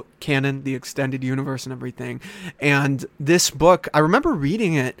original canon, the extended universe, and everything. And this book, I remember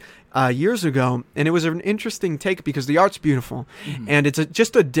reading it years ago, and it was an interesting take because the art's beautiful, and it's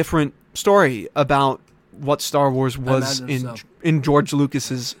just a different story about what Star Wars was in George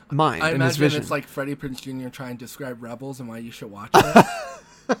Lucas's mind and his vision. It's like Freddie Prinze Jr. trying to describe Rebels and why you should watch it,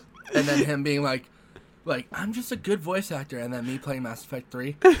 and then him being like, I'm just a good voice actor, and then me playing Mass Effect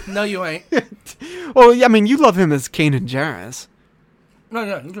 3. No, you ain't. Well, yeah, I mean, you love him as Kanan Jarrus.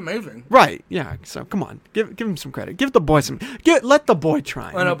 No, he's amazing. Right, yeah, so come on. Give him some credit. Give the boy some... Let the boy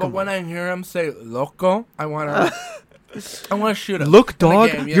try. I know, but when I hear him say, loco, I want to shoot him. Look,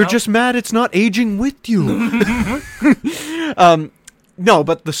 dog, you're just mad it's not aging with you. No,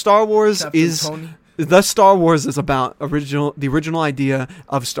 but the Star Wars Tony. The Star Wars is about the original idea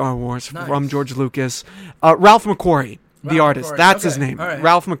of Star Wars from George Lucas. Ralph McQuarrie, the artist, that's his name. Right.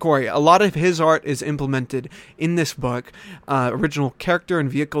 Ralph McQuarrie. A lot of his art is implemented in this book. Original character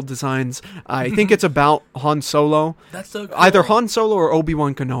and vehicle designs. I think it's about Han Solo. That's so cool. Either Han Solo or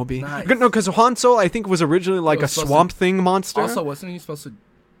Obi-Wan Kenobi. Nice. No, because Han Solo I think was originally like a Swamp Thing monster. Also, wasn't he supposed to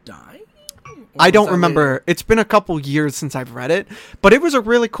die? I don't remember. Later? It's been a couple years since I've read it, but it was a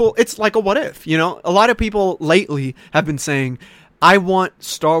really cool... It's like a what if, A lot of people lately have been saying, I want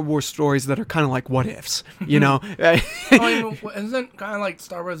Star Wars stories that are kind of like what ifs, isn't kind of like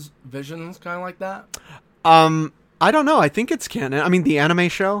Star Wars Visions kind of like that? I don't know. I think it's canon. I mean, the anime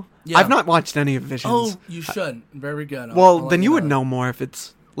show? Yeah. I've not watched any of Visions. Oh, you should. Very good. Then you would know more if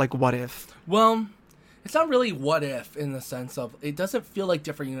it's like what if. Well... It's not really what if in the sense of it doesn't feel like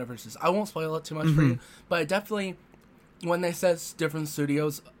different universes. I won't spoil it too much for you, but it definitely, when they said different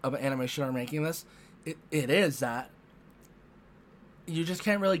studios of animation are making this, it is that you just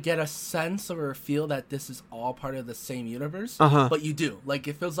can't really get a sense or feel that this is all part of the same universe, but you do. Like,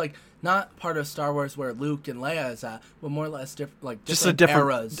 it feels like not part of Star Wars where Luke and Leia is at, but more or less just a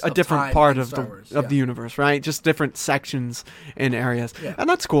different part of the universe, right? Just different sections and areas, and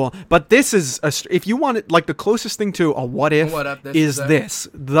that's cool. But this is if you want it, like the closest thing to a what if is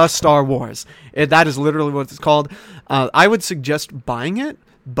the Star Wars. That is literally what it's called. I would suggest buying it,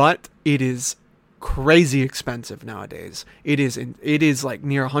 but it is crazy expensive nowadays. It is like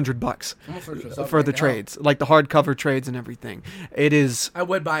near $100 for the trades, like the hardcover trades and everything. It is. I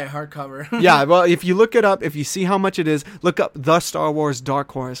would buy a hardcover. Yeah, well, if you look it up, if you see how much it is, look up the Star Wars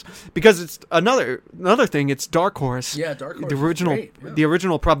Dark Horse, because it's another thing. It's Dark Horse. Yeah, Dark Horse. The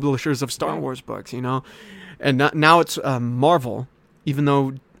original publishers of Star Wars books, and now it's Marvel. Even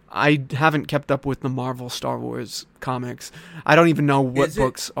though I haven't kept up with the Marvel Star Wars comics, I don't even know what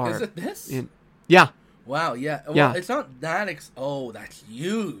books are. Is it this? Yeah. Wow. Yeah. Well, it's not that. That's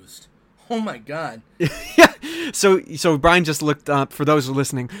used. Oh my god. Yeah. So Brian just looked up, for those who are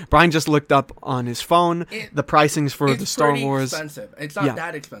listening, Brian just looked up on his phone the pricings for the Star Wars. It's expensive. It's not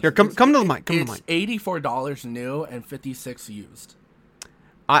that expensive. Here, come to the mic. It's $84 new and $56 used.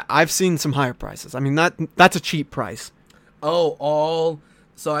 I've seen some higher prices. I mean, that's a cheap price. Oh,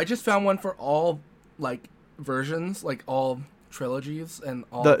 so I just found one for all like versions, like all trilogies and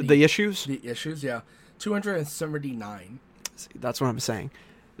all the issues. The issues, yeah, $279. See, that's what I'm saying.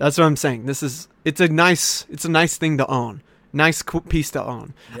 That's what I'm saying. It's a nice thing to own. Nice piece to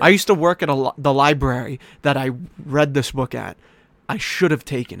own. Yeah. I used to work at the library that I read this book at. I should have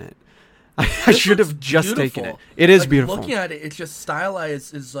taken it. I should have just taken it. It is beautiful. Looking at it, it's just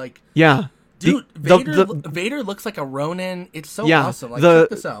stylized. Is like, yeah. Dude, Vader looks like a Ronin. It's so awesome. Like, check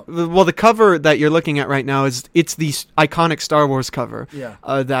this out. The cover that you're looking at right now it's the iconic Star Wars cover. Yeah.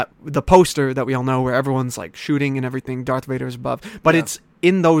 That the poster that we all know, where everyone's like shooting and everything. Darth Vader is above, but it's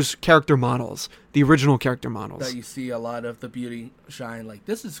in those character models, the original character models. That you see a lot of the beauty shine. Like,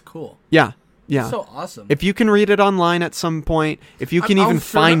 this is cool. Yeah. Yeah. It's so awesome. If you can read it online at some point, if you can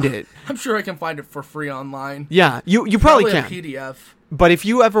find it. I'm sure I can find it for free online. Yeah, you probably can. A PDF. But if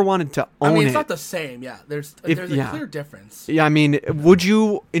you ever wanted to own it... I mean, it's not the same, yeah. There's a clear difference. Yeah, I mean, would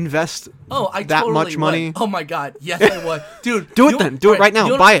you invest that much money? Would. Oh my god, yes I would. Dude, do it then. Do it right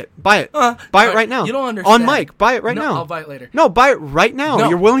now. Buy it. Buy it. Buy it right now. You don't understand. On mic. Buy it right now. I'll buy it later. No, buy it right now. No,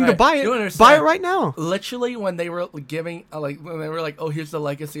 you're willing to buy it. You understand. Buy it right now. Literally, when they were giving, when they were like, oh, here's the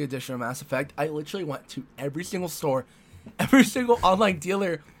Legacy Edition of Mass Effect, I literally went to every single store, every single online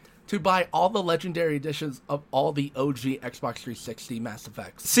dealer, to buy all the legendary editions of all the OG Xbox 360 Mass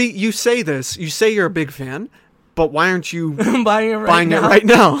Effects. See, you say this. You say you're a big fan, but why aren't you buying it right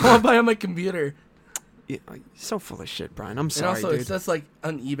now? I want to buy it on my computer. Yeah, you're so full of shit, Brian. I'm sorry, and also, dude. It's just like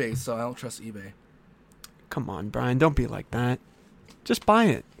on eBay, so I don't trust eBay. Come on, Brian. Don't be like that. Just buy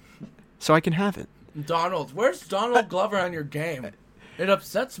it so I can have it. Donald. Where's Donald Glover on your game? It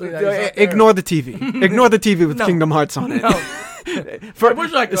upsets me that he's not Ignore the TV. Ignore the TV with Kingdom Hearts on it. No. I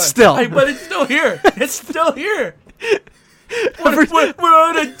wish I could. Still. But it's still here. It's still here. We're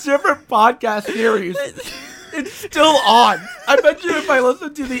on a different podcast series. It's still on. I bet you if I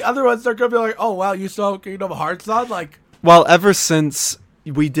listen to the other ones, they're going to be like, oh, wow, you still have Kingdom Hearts on? Like, well, ever since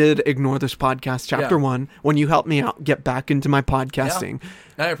we did Ignore This Podcast, Chapter 1, when you helped me out get back into my podcasting.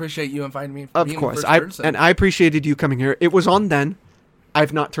 Yeah. I appreciate you inviting me. Of course. And I appreciated you coming here. It was on then.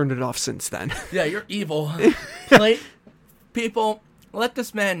 I've not turned it off since then. Yeah, you're evil. People, let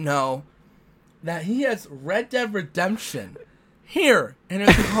this man know that he has Red Dead Redemption here in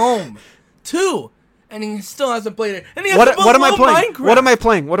his home, too, and he still hasn't played it. And he what am I playing? Minecraft. What am I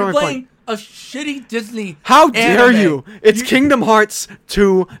playing? What am I playing? A shitty Disney. How dare you? It's Kingdom Hearts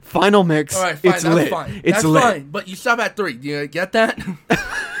 2 Final Mix. All right, fine. It's that's lit. Fine. It's that's lit. Fine. But you stop at 3. Do you get that?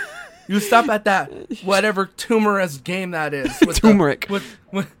 You stop at that. Whatever tumorous game that is. Turmeric.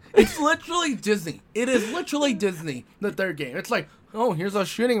 It's literally Disney. It is literally Disney, the third game. It's like, oh, here's a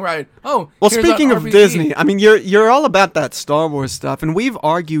shooting ride. Oh, well, speaking of Disney, I mean, you're all about that Star Wars stuff, and we've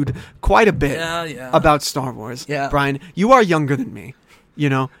argued quite a bit about Star Wars. Yeah. Brian, you are younger than me. You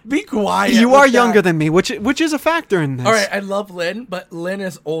know, be quiet. You are younger than me, which is a factor in this. All right, I love Lynn, but Lynn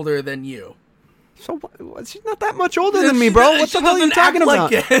is older than you. So she's not that much older than me, bro. What the hell are you talking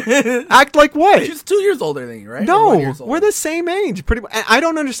about? Like act like what? She's 2 years older than you, right? No, we're the same age. Pretty. I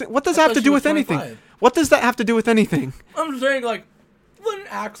don't understand. What does that have to do with 25. anything? What does that have to do with anything? I'm saying, like, Lynn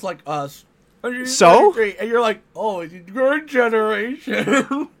acts like us. So? And you're like, oh, it's your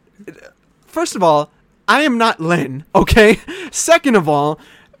generation. First of all, I am not Lynn, okay? Second of all,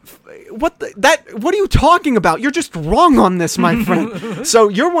 what are you talking about? You're just wrong on this, my friend. So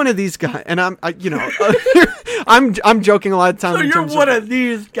you're one of these guys, and I'm joking a lot of times. So you're one of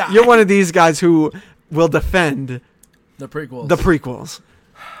these guys. You're one of these guys who will defend the prequels. The prequels.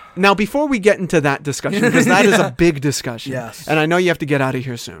 Now, before we get into that discussion, because that is a big discussion, yes, and I know you have to get out of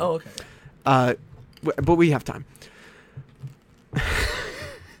here soon. Oh, okay. But we have time.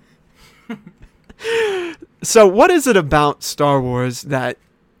 So, what is it about Star Wars that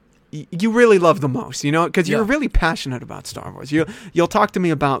you really love the most? You know, because you're really passionate about Star Wars. You'll talk to me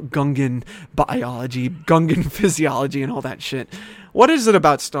about Gungan biology, Gungan physiology, and all that shit. What is it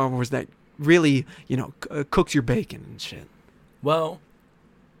about Star Wars that really, cooks your bacon and shit? Well,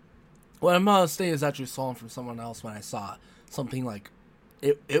 what I'm gonna say is actually stolen from someone else when I saw something like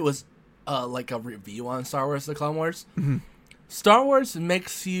it was like a review on Star Wars: The Clone Wars. Mm-hmm. Star Wars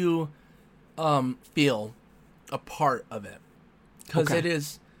makes you feel a part of it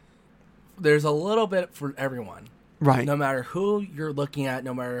because there's a little bit for everyone, right? No matter who you're looking at,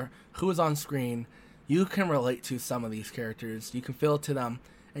 no matter who is on screen, you can relate to some of these characters. You can feel to them,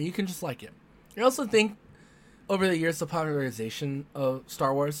 and you can just like it. I also think over the years, the popularization of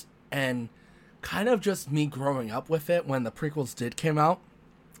Star Wars and kind of just me growing up with it when the prequels did came out,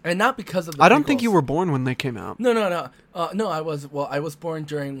 and not because of the I don't think you were born when they came out. No. No, I was born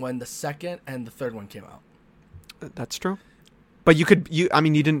during when the second and the third one came out. That's true. But you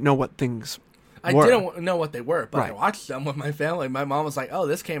didn't know what things I were. didn't know what they were, but Right. I watched them with my family. My mom was like, "Oh,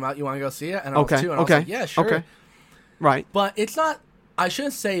 this came out. You want to go see it?" And I was 2, and I was Okay. like, "Yeah, sure." Okay. Right. But it's not. I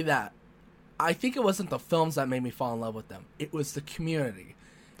shouldn't say that. I think it wasn't the films that made me fall in love with them. It was the community.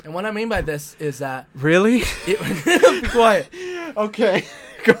 And what I mean by this is that... Really? Be quiet. Okay.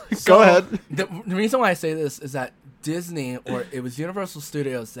 Go ahead. The reason why I say this is that Disney, or it was Universal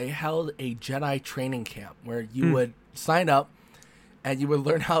Studios, they held a Jedi training camp where you would sign up and you would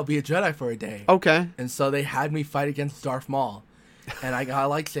learn how to be a Jedi for a day. Okay. And so they had me fight against Darth Maul. And I got a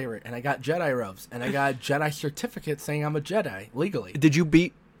lightsaber, and I got Jedi robes, and I got a Jedi certificate saying I'm a Jedi, legally. Did you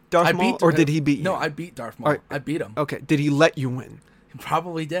beat Darth Maul, or did he beat you? No, I beat Darth Maul. Right. I beat him. Okay. Did he let you win? He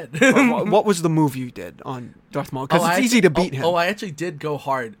probably did. What was the move you did on Darth Maul? Because it's easy to beat him. Oh, I actually did go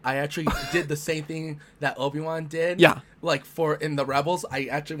hard. I actually did the same thing that Obi-Wan did. Yeah. Like in the Rebels, I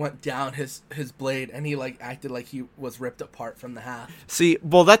actually went down his blade, and he like acted like he was ripped apart from the half. See,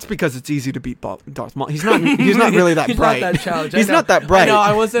 well, that's because it's easy to beat Darth Maul. He's not really that bright. Not that challenging. He's not that bright. I know.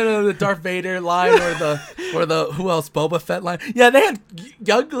 I wasn't in the Darth Vader line or the who else Boba Fett line. Yeah, they had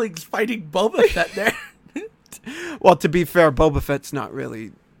younglings fighting Boba Fett there. Well, to be fair, Boba Fett's not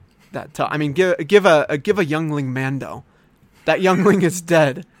really that tough. I mean, give a youngling Mando. That youngling is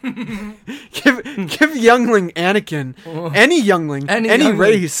dead. give youngling Anakin, any youngling, any youngling.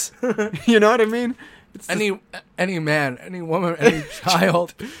 race. You know what I mean? It's Any man, any woman, any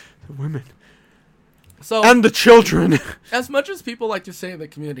child. the women. So And the children. as much as people like to say the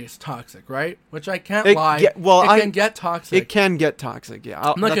community is toxic, right? Which I can't It lie. get- well, it can get toxic. It can get toxic, yeah.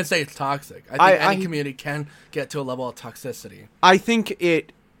 I'm not going to say it's toxic. I think any community can get to a level of toxicity. I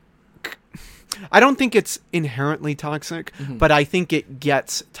don't think it's inherently toxic, but I think it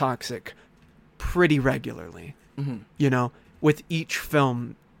gets toxic pretty regularly. You know, with each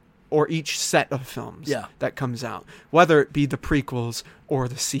film or each set of films that comes out, whether it be the prequels or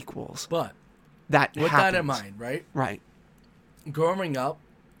the sequels. But that with happens. that in mind, right? Right. Growing up,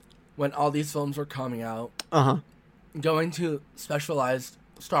 when all these films were coming out, going to specialized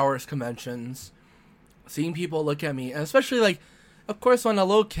Star Wars conventions, seeing people look at me, and especially like, of course, when a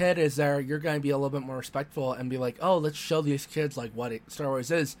little kid is there, you're going to be a little bit more respectful and be like, oh, let's show these kids like what Star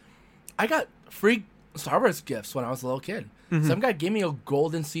Wars is. I got free Star Wars gifts when I was a little kid. Some guy gave me a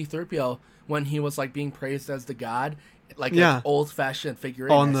golden C-3PO when he was like being praised as the god, like an old-fashioned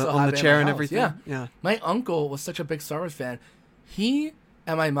figurine. On the chair and everything. Yeah. My uncle was such a big Star Wars fan. He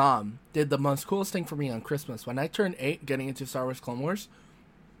and my mom did the most coolest thing for me on Christmas. When I turned 8, getting into Star Wars Clone Wars,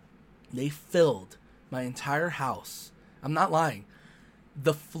 they filled my entire house. I'm not lying.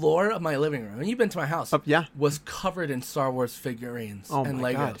 The floor of my living room, and you've been to my house, was covered in Star Wars figurines and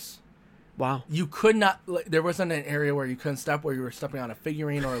Legos. God. Wow. You could not, there wasn't an area where you couldn't step where you were stepping on a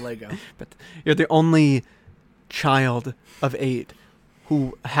figurine or a Lego. But you're the only child of 8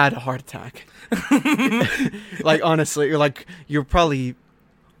 who had a heart attack. Like, honestly, you're probably,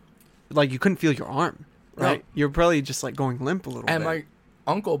 like, you couldn't feel your arm, right? No. You're probably just, like, going limp a little bit. And my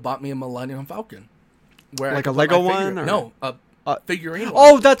uncle bought me a Millennium Falcon. Where like a Lego one? Or? No, a figurine one.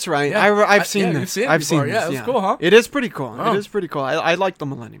 Oh, that's right. Yeah. I've seen this. I've seen this. Yeah, it's cool, huh? It is pretty cool. Oh. It is pretty cool. I like the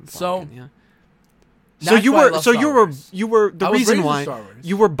Millennium Falcon. So you were the reason why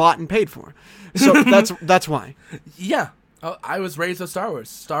you were bought and paid for. So that's why. Yeah. I was raised with Star Wars.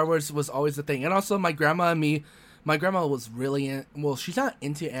 Star Wars was always the thing. And also my grandma and me, my grandma was really she's not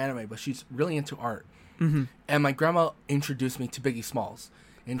into anime, but she's really into art. Mm-hmm. And my grandma introduced me to Biggie Smalls,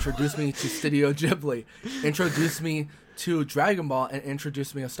 introduced me to Studio Ghibli, introduced me to Dragon Ball, and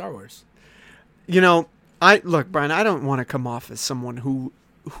introduced me to Star Wars. You know, look, Brian, I don't want to come off as someone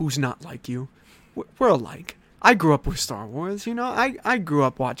who's not like you. We're alike. I grew up with Star Wars, you know. I grew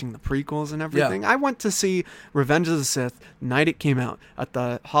up watching the prequels and everything. Yeah. I went to see Revenge of the Sith the night it came out at the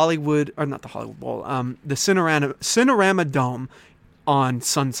not the Hollywood Bowl, the Cinerama Dome on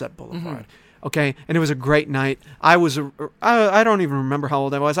Sunset Boulevard. Mm-hmm. Okay, and it was a great night. I don't even remember how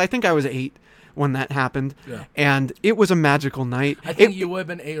old I was. I think I was 8 when that happened. Yeah. And it was a magical night. I think you would have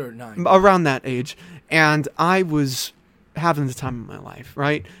been 8 or 9. Around that age. And I was having the time of my life,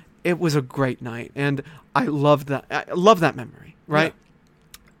 right? It was a great night, and I love that memory, right?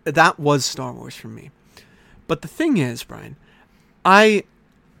 Yeah. That was Star Wars for me. But the thing is, Brian, I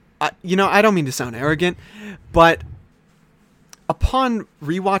don't mean to sound arrogant, but upon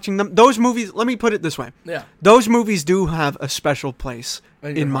rewatching them, those movies, let me put it this way. Yeah. Those movies do have a special place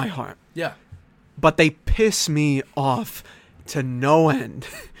in my heart. Yeah. But they piss me off to no end.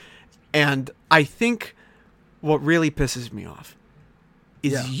 And I think what really pisses me off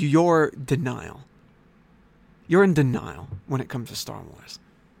is your denial. You're in denial when it comes to Star Wars.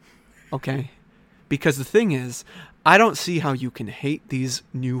 Okay? Because the thing is, I don't see how you can hate these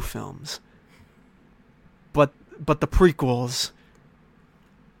new films, but the prequels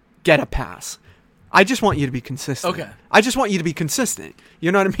get a pass. I just want you to be consistent. Okay. I just want you to be consistent.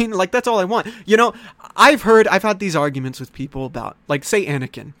 You know what I mean? Like, that's all I want. You know, I've had these arguments with people about, like, say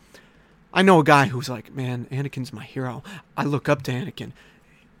Anakin. I know a guy who's like, man, Anakin's my hero. I look up to Anakin.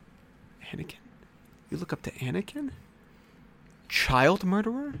 Anakin? You look up to Anakin? Child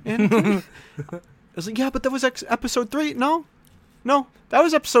murderer? Anakin? I was like, yeah, but that was episode 3. No, that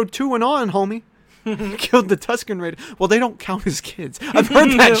was episode 2 and on, homie. Killed the Tusken Raiders. Well, they don't count as kids. I've heard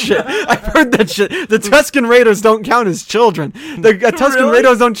that shit. The Tusken Raiders don't count as children. The Tusken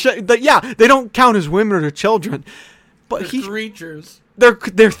Raiders don't. They don't count as women or children. But they're creatures. They're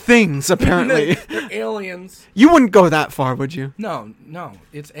things, apparently. They're aliens. You wouldn't go that far, would you? No,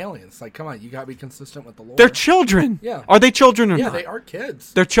 it's aliens. Like, come on, you gotta be consistent with the lore. They're children. Yeah. Are they children or not? Yeah, they are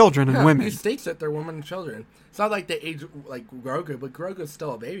kids. They're children and women. He states that they're women and children. It's not like they age like Grogu, but Grogu's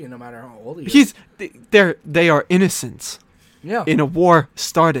still a baby no matter how old he is. They are innocents. Yeah. In a war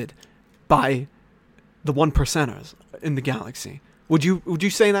started by the 1%ers in the galaxy. Would you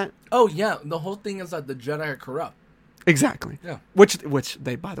say that? Oh yeah, the whole thing is that the Jedi are corrupt. Exactly. Yeah. Which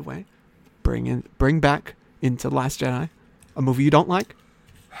they, by the way, bring back into Last Jedi, a movie you don't like,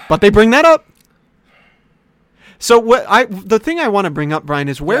 but they bring that up. So the thing I want to bring up, Brian,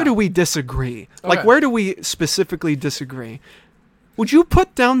 is where do we disagree? Okay. Like, where do we specifically disagree? Would you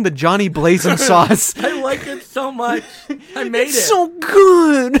put down the Johnny Blazing sauce? I like it so much. I made it's so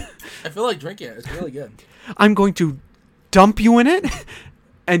good. I feel like drinking it. It's really good. I'm going to dump you in it,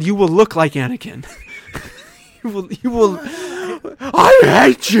 and you will look like Anakin. You will. I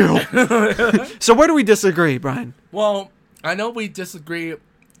hate you. So where do we disagree, Brian? Well, I know we disagree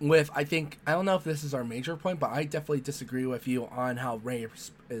with, I don't know if this is our major point, but I definitely disagree with you on how Rey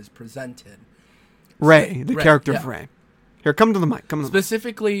is presented. Rey, the character of Rey. Here, come to the mic.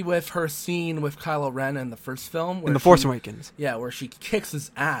 Specifically with her scene with Kylo Ren in the first film. In The Force Awakens. Yeah, where she kicks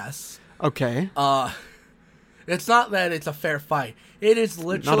his ass. Okay. It's not that it's a fair fight. It is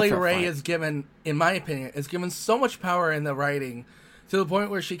literally Rey is given, in my opinion, is given so much power in the writing to the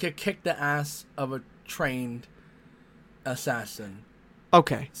point where she could kick the ass of a trained assassin.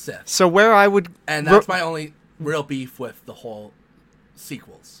 Okay. Sith. So where I would... And that's my only real beef with the whole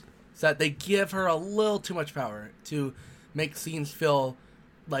sequels. Is that they give her a little too much power to make scenes feel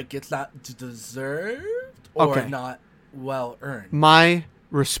like it's not deserved or not well earned. My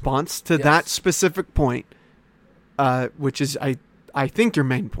response to that specific point, which is I think your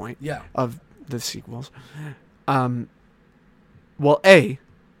main point of the sequels. Well,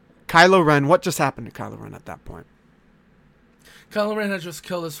 Kylo Ren, what just happened to Kylo Ren at that point? Kylo Ren had just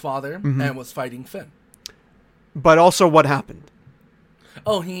killed his father and was fighting Finn. But also what happened?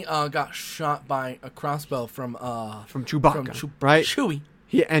 Oh, he got shot by a crossbow from Chewbacca, right? Chewie.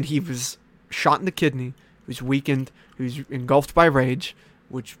 He was shot in the kidney. He was weakened. He was engulfed by rage,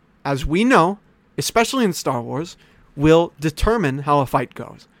 which, as we know, especially in Star Wars, will determine how a fight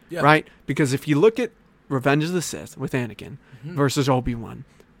goes, right? Because if you look at Revenge of the Sith with Anakin versus Obi-Wan,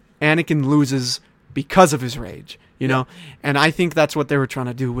 Anakin loses because of his rage, you know? And I think that's what they were trying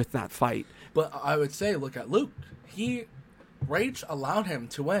to do with that fight. But I would say, look at Luke. Rage allowed him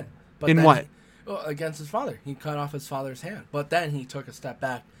to win. But in what? Against his father. He cut off his father's hand. But then he took a step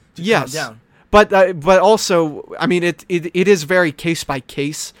back to calm down. But also, I mean, it is very case by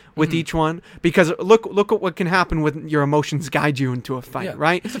case with each one, because look at what can happen when your emotions guide you into a fight,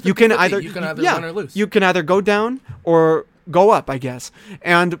 right? You can either win or lose. You can either go down or go up, I guess.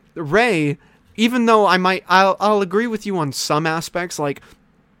 And Rey, even though I'll agree with you on some aspects, like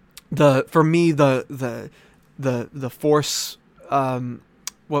the Force.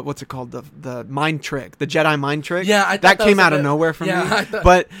 What's it called? The mind trick, the Jedi mind trick. Yeah, that came out of nowhere for me.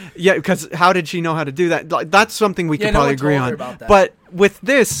 But because how did she know how to do that? That's something we could probably agree on. But with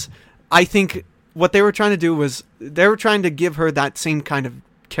this, I think what they were trying to do was they were trying to give her that same kind of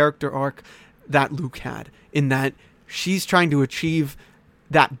character arc that Luke had, in that she's trying to achieve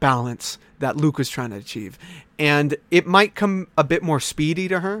that balance that Luke was trying to achieve, and it might come a bit more speedy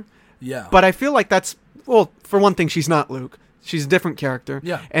to her. Yeah. But I feel like that's, well, for one thing, she's not Luke. She's a different character.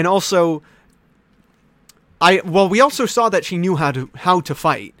 Yeah. And also, we also saw that she knew how to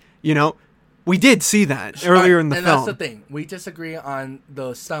fight, you know? We did see that earlier in the film. And that's the thing. We disagree on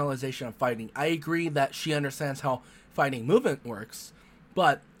the stylization of fighting. I agree that she understands how fighting movement works,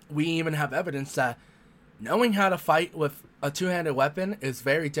 but we even have evidence that knowing how to fight with a two-handed weapon is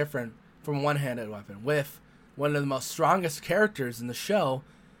very different from a one-handed weapon. With one of the most strongest characters in the show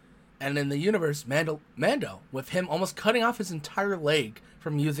and in the universe, Mando, with him almost cutting off his entire leg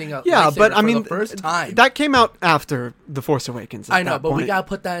from using a lightsaber for the first time. That came out after The Force Awakens. I know, but we gotta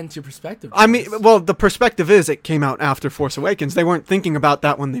put that into perspective. I mean, well, the perspective is it came out after Force Awakens. They weren't thinking about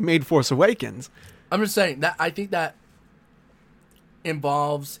that when they made Force Awakens. I'm just saying that I think that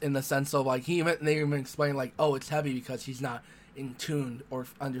involves in the sense of like they even explain like, oh, it's heavy because he's not in tune or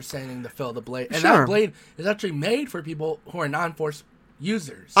understanding the feel of the blade, and that blade is actually made for people who are non-Force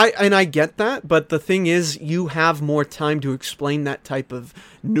users. I get that, but the thing is, you have more time to explain that type of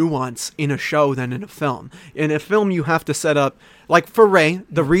nuance in a show than in a film. In a film, you have to set up, like for Rey,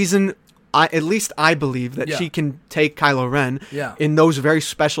 the reason at least I believe that she can take Kylo Ren in those very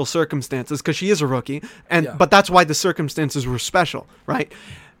special circumstances, because she is a rookie, but that's why the circumstances were special, right?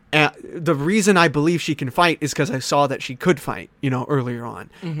 The reason I believe she can fight is because I saw that she could fight, earlier on,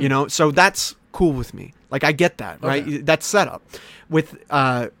 so that's cool with me. Like, I get that, right? Okay. That's set up. With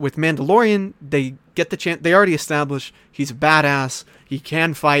Mandalorian, they get the chance. They already established he's a badass. He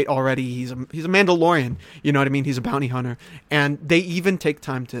can fight already. He's a Mandalorian. You know what I mean? He's a bounty hunter, and they even take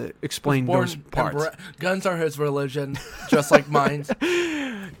time to explain those parts. Guns are his religion, just like mine.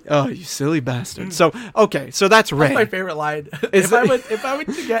 Oh, you silly bastard! So that's Rey. That's my favorite line. If I would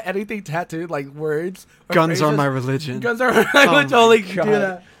to get anything tattooed, like words, guns phrases, are my religion. Guns are. I would totally do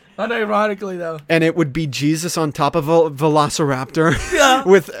that. Unironically, though. And it would be Jesus on top of a velociraptor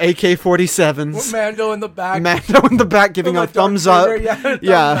with AK-47s. With Mando in the back. Giving a thumbs up.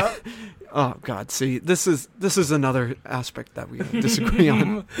 Yeah. Oh, God. See, this is another aspect that we disagree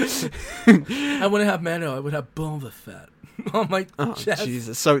on. I wouldn't have Mando. I would have Boba Fett on my chest.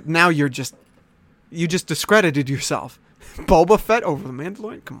 Jesus. So now you just discredited yourself. Boba Fett over the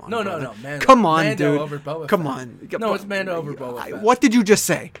Mandalorian? Come on. No. Mando. Come on, Mando dude. Over Boba Come Fett. on. No, it's Mando over Boba Fett. What did you just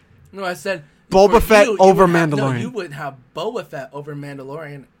say? No, I said Boba Fett over Mandalorian. You would have Boba Fett over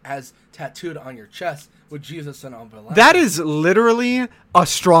Mandalorian as tattooed on your chest with Jesus and Umbrella. That is literally a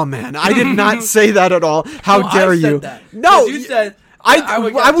straw man. I did not say that at all. How dare you? That. No, you said I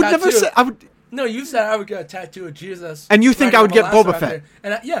would never say. I would. No, you said I would get a tattoo of Jesus. And you think I would get Boba Fett?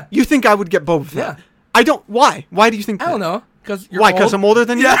 And you think I would get Boba Fett? Yeah. I don't. Why? Why do you think that? I don't know. Why? Because I'm older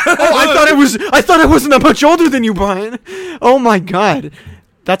than you? Yeah. I thought I wasn't that much older than you, Brian. Oh my God.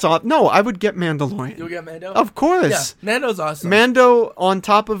 That's odd. No, I would get Mandalorian. You would get Mando? Of course. Yeah, Mando's awesome. Mando on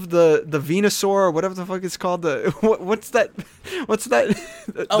top of the Venusaur or whatever the fuck it's called. What's that? Are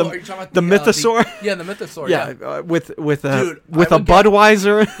you talking about the Mythosaur? The Mythosaur. Yeah, with a Dude,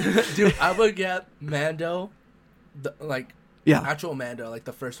 Budweiser. Dude, I would get Mando, actual Mando, like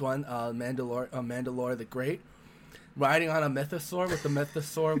the first one, Mandalore the Great, riding on a Mythosaur with the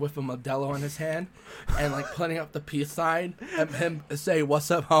Mythosaur with a Modelo in his hand, and like putting up the peace sign, and him say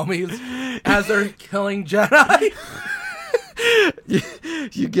 "What's up, homies?" as they're killing Jedi.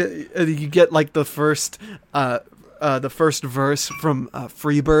 you get like the first verse from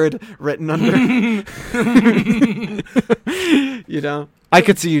Freebird written under. I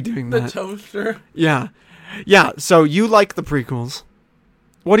could see you doing that. The toaster. Yeah. So you like the prequels.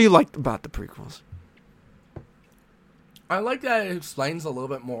 What do you like about the prequels? I like that it explains a little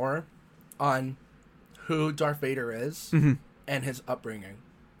bit more on who Darth Vader is and his upbringing.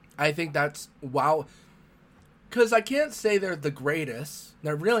 I think that's wow. Because I can't say they're the greatest.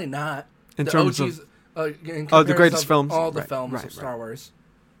 They're really not. In terms OGs, of the greatest films, all the films of Star Wars.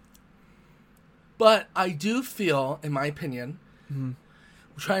 But I do feel, in my opinion,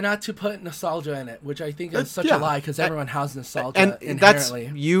 try not to put nostalgia in it, which I think is such a lie because everyone has nostalgia and inherently.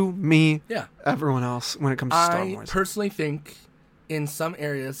 That's you, me, everyone else when it comes to Star Wars. I personally think in some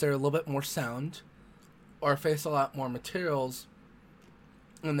areas they're a little bit more sound or face a lot more materials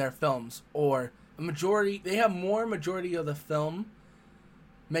in their films, or they have more majority of the film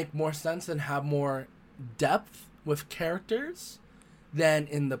make more sense and have more depth with characters than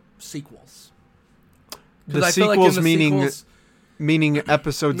in the sequels. The sequels meaning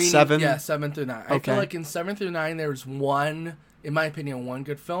episode 7? Yeah, 7 through 9. I feel like in 7 through 9 there's one, in my opinion, one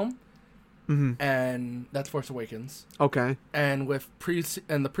good film. And that's Force Awakens. Okay. And with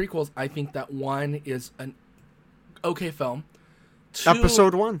the prequels, I think that one is an okay film.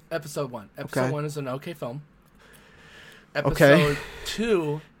 Episode 1. Episode 1 is an okay film. Episode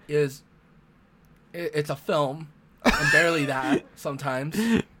 2 is it's a film and barely that sometimes.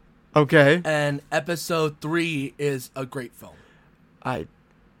 Okay. And episode 3 is a great film.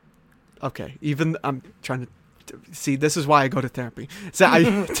 Okay, even I'm trying to see. This is why I go to therapy. So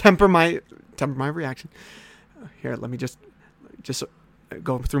I temper my reaction. Here, let me just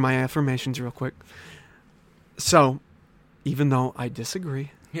go through my affirmations real quick. So, even though I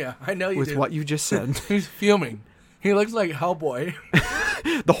disagree, yeah, I know you with do. what you just said, He's fuming. He looks like Hellboy.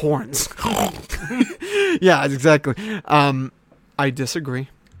 The horns. Yeah, exactly. I disagree.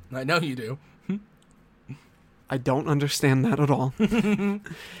 I know you do. I don't understand that at all.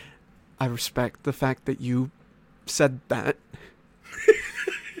 I respect the fact that you said that.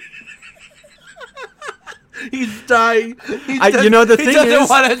 He's dying. The thing doesn't is,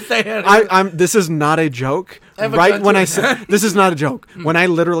 want to say it. this is not a joke. Right when I said this is not a joke. When I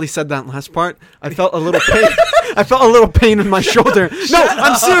literally said that last part, I felt a little pain. I felt a little pain in my shoulder. No,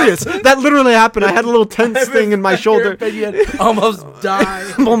 I'm serious. That literally happened. I had a little tense thing in my shoulder. Almost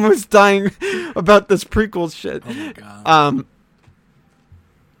died. I'm almost dying about this prequel shit. Oh my god.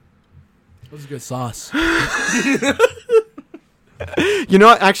 That was a good sauce. You know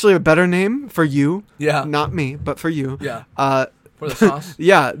what? Actually, a better name for you. Yeah. Not me, but for you. Yeah. For the sauce.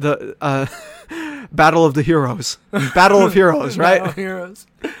 Yeah. The Battle of the Heroes. Battle of Heroes, right? Battle of Heroes.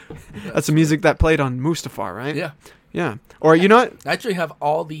 That's the music that played on Mustafar, right? Yeah. Yeah. Or you know what? I actually have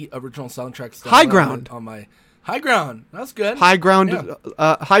all the original soundtracks. High Ground. On my High Ground. That's good. High Ground.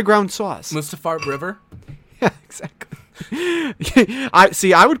 Yeah. High Ground sauce. Mustafar River. Yeah, exactly.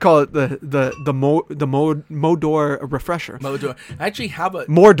 I would call it the Modor refresher. Modor. I actually have a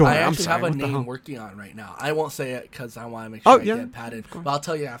Mordor. I I'm actually sorry, have a name working on right now. I won't say it because I want to make sure I get patent. But I'll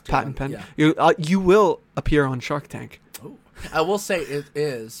tell you after. Patent pen. Yeah. You will appear on Shark Tank. Ooh. I will say it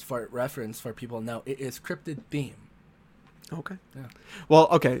is, for reference, for people to know, it is cryptid theme. Okay. Yeah. Well,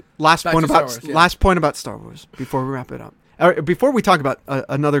 okay. Last point about Star Wars before we wrap it up. Before we talk about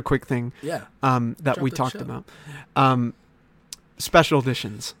another quick thing. Yeah. That we talked about. Special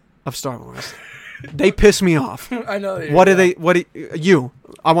editions of Star Wars. They piss me off. I know. I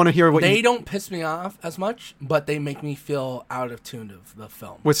want to hear what they don't piss me off as much, but they make me feel out of tune of the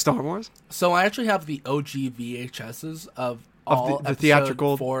film. With Star Wars? So I actually have the OG VHSs of all the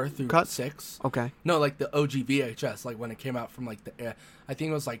theatrical 4 through cut? 6. Okay. No, like the OG VHS, like when it came out from like the I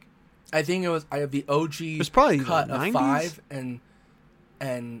have the OG probably cut the 90s? of 5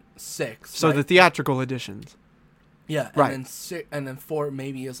 and 6. So the theatrical editions. Yeah, and right. then 6, and then 4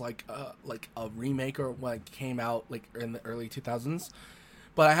 maybe is like a remake or when it came out like in the early 2000s.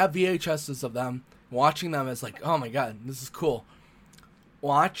 But I have VHSs of them. Watching them is like, oh my god, this is cool.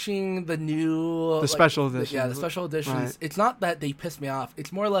 Watching the special editions. The special editions. Right. It's not that they piss me off.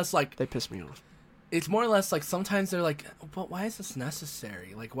 It's more or less like they piss me off. It's more or less like sometimes they're like, but why is this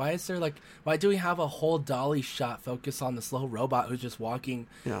necessary? Like, why do we have a whole dolly shot focus on this little robot who's just walking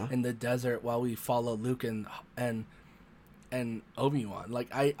in the desert while we follow Luke and Obi-Wan? Like,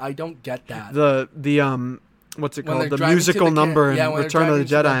 I don't get that. What's it called? The musical number in Return of the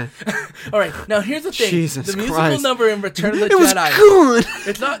Jedi. All right, now here's the thing. Jesus the musical Christ. number in Return of the Jedi. It was good.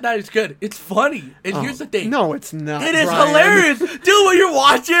 It's not that it's good. It's funny. And here's the thing. No, it's not. It is Brian. Hilarious. Dude, when you're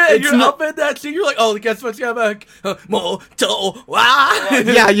watching it and you're up in that scene, you're like, oh, guess what's coming? Moto.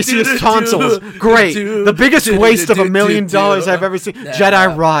 Yeah, you see his tonsils. Great. The biggest waste of $1 million I've ever seen.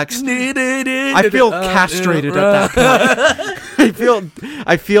 Jedi rocks. I feel castrated at that point.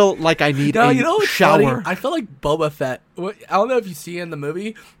 I feel like I need a shower. Funny? I feel like Boba Fett. I don't know if you see in the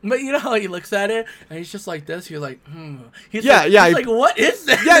movie, but you know how he looks at it and he's just like this. You're like, He's like, what is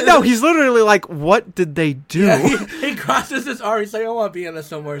this? Yeah, no, he's literally like, what did they do? Yeah, he crosses his arm. He's like, I don't want to be in this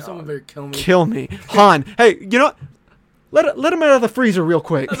somewhere. Someone better kill me. Kill me, Han. Hey, you know what? Let him out of the freezer real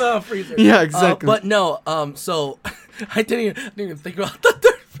quick. Freezer. Yeah, exactly. But no, so I didn't even think about the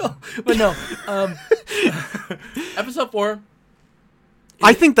third film. But no, episode 4.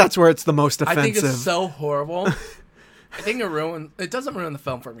 I think that's where it's the most offensive. I think it's so horrible. I think it doesn't ruin the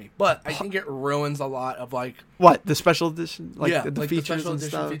film for me, but I think it ruins a lot of like what the special edition, the like features the special and edition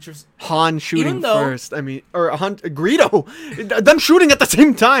stuff. Features. Han shooting first. I mean, or Greedo, them shooting at the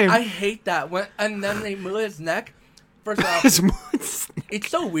same time. I hate that and then they move his neck. First of all, it's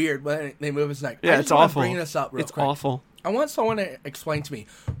so weird when they move his neck. Yeah, it's awful. Bring this up real quick. Awful. I want someone to explain to me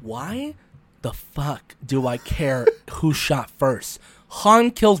why the fuck do I care who shot first?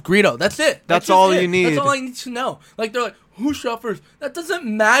 Han kills Greedo. That's it. That's all you need. That's all I need to know. Like they're like, who shot first? That doesn't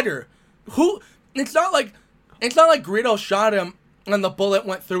matter. It's not like Greedo shot him and the bullet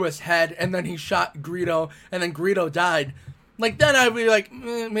went through his head and then he shot Greedo and then Greedo died. Like then I'd be like,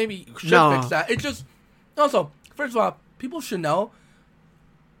 maybe you should fix that. It just also, first of all, people should know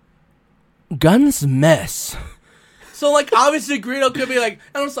guns miss. So like obviously Greedo could be like,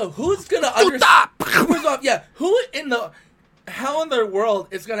 and also who's gonna understand? First off, yeah, who in the how in the world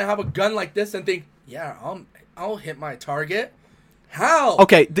is gonna have a gun like this and think, yeah, I'll hit my target? How?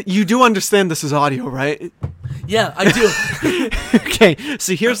 Okay, you do understand this is audio, right? Yeah, I do. Okay,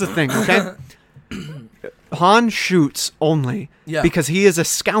 so here's the thing, okay? Han shoots only because he is a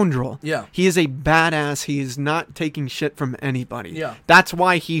scoundrel. Yeah. He is a badass. He is not taking shit from anybody. Yeah. That's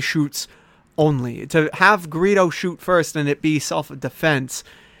why he shoots only. To have Greedo shoot first and it be self-defense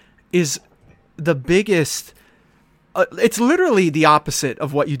is the biggest... it's literally the opposite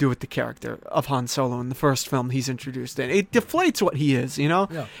of what you do with the character of Han Solo in the first film he's introduced in. It deflates what he is, you know?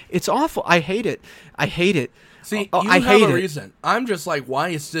 Yeah. It's awful. I hate it. See, I have hate a it. reason. I'm just like, why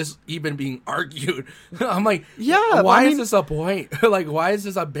is this even being argued? I'm like, yeah, why is this a point? Like, why is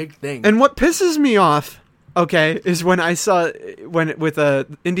this a big thing? And what pisses me off, okay, is when I saw with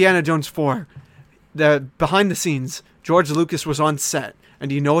Indiana Jones 4, the behind the scenes, George Lucas was on set, and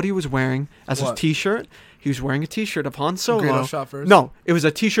do you know what he was wearing as a T-shirt? He was wearing a T-shirt of Han Solo. Greedo shot first? No, it was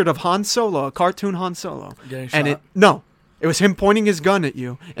a T-shirt of Han Solo, a cartoon Han Solo. Getting shot? And it was him pointing his gun at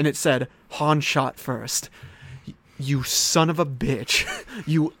you, and it said Han shot first. You son of a bitch.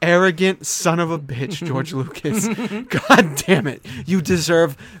 You arrogant son of a bitch, George Lucas. God damn it. You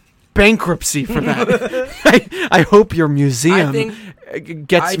deserve bankruptcy for that. I hope your museum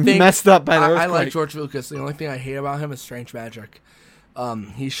gets messed up by the earthquake. I like George Lucas. The only thing I hate about him is strange magic.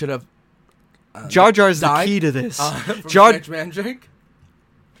 He should have Jar Jar is the key to this. Strange magic?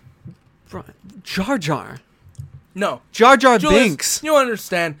 Jar Jar. No. Jar Jar Julius, Binks. You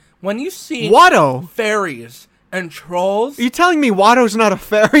understand, when you see Watto. fairies and trolls... Are you telling me Watto's not a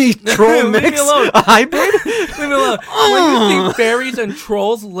fairy troll mix? Leave me alone. A hybrid? Leave me alone. When you see fairies and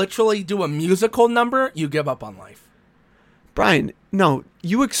trolls literally do a musical number, you give up on life. Brian, no,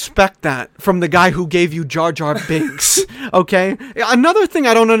 you expect that from the guy who gave you Jar Jar Binks, okay? Another thing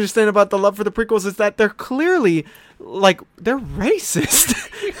I don't understand about the love for the prequels is that they're clearly, they're racist.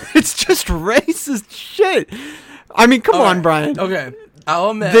 It's just racist shit. I mean, come on, Brian. Okay,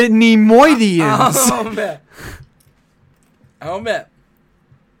 I'll admit. The Nemoidians. I'll admit.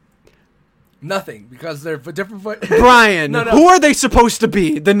 Nothing, because they're for different... Brian, who are they supposed to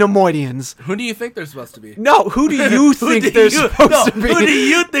be, the Nemoidians? Who do you think they're supposed to be? No, who do you think they're supposed to be? Who do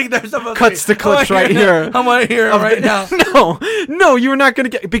you think they're supposed to be? Cuts the clips right here. I want to hear it right now. No, you're not going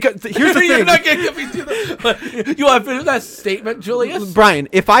to get... Because here's the thing. You're not going to get me to the... You want to finish that statement, Julius? Brian,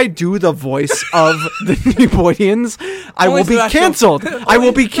 if I do the voice of the Nemoidians, I will be canceled. I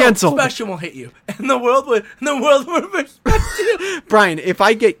will be canceled. Sebastian will hit you. And the world would respect you. Brian, if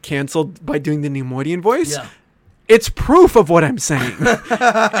I get canceled by doing the Nemoidian voice, it's proof of what I'm saying.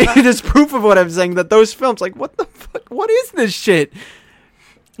 It is proof of what I'm saying that those films, what the fuck? What is this shit?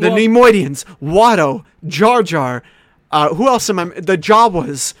 The Nemoidians, Watto, Jar Jar, who else am I? The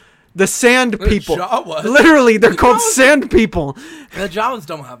Jawas, the Sand People. Jawas? Literally, they're called Sand People. The Jawas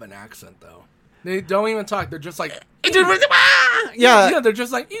don't have an accent, though. They don't even talk. They're just like... Yeah, they're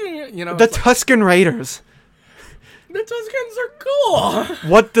just like... You know, the Tusken Raiders. The Tuskens are cool.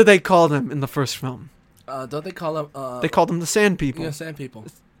 What do they call them in the first film? Don't they call them... they called them the Sand People. Yeah, Sand People.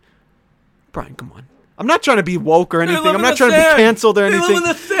 Brian, come on. I'm not trying to be woke or anything. I'm not trying sand. to be canceled or anything. They live in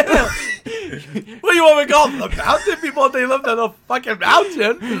the sand. What do you want me to call them? The mountain people? They live in the fucking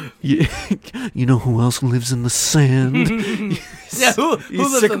mountain. You know who else lives in the sand? Yeah, who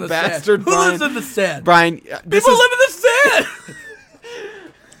lives in the bastard, sand? Brian. Who lives in the sand? Brian, people live in the sand.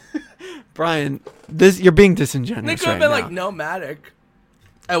 Brian, you're being disingenuous. They could have been nomadic.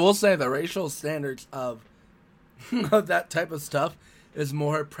 I will say the racial standards of that type of stuff is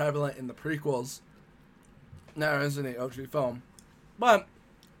more prevalent in the prequels than it is in the OG film. But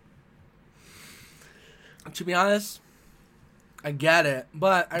to be honest, I get it.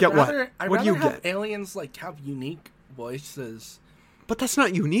 But I'd rather have aliens have unique voices. But that's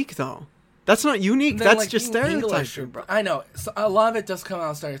not unique, though. That's not unique. That's just stereotypes. I know. So a lot of it does come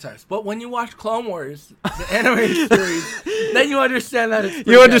out of stereotypes. But when you watch Clone Wars, the animated series, then you understand that it's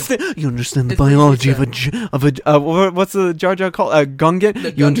You understand the biology of a what's the Jar Jar called? A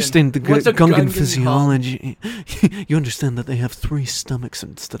Gungan? You understand the Gungan physiology. You understand that they have 3 stomachs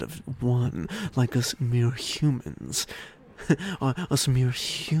instead of 1, like us mere humans. Us mere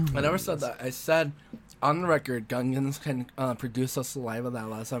humans. I never said that. I said... On the record, Gungans can produce a saliva that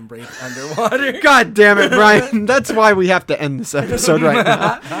lets them breathe underwater. God damn it, Brian. That's why we have to end this episode right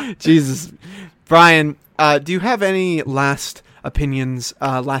now. Jesus. Brian, do you have any last opinions,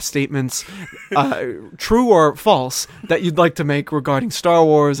 last statements, true or false, that you'd like to make regarding Star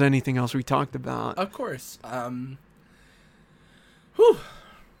Wars, anything else we talked about? Of course. I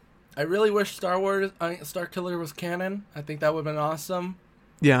really wish Star Killer was canon. I think that would have been awesome.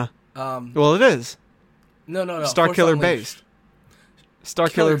 Yeah. Well, it is. No. Star Killer based.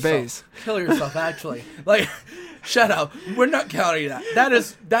 Starkiller Bays. Kill yourself, actually. Like, shut up. We're not counting that. That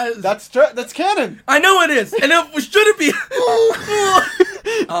is. That's canon. I know it is, and it shouldn't be.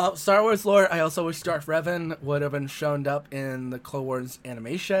 Star Wars lore. I also wish Darth Revan would have been shown up in the Clone Wars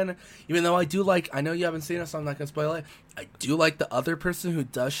animation. Even though I do like, I know you haven't seen it, so I'm not gonna spoil it. I do like the other person who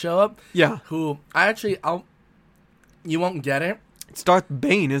does show up. Yeah. Who you won't get it. It's Darth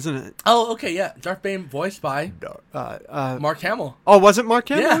Bane, isn't it? Oh, okay, yeah. Darth Bane voiced by Mark Hamill. Oh, was it Mark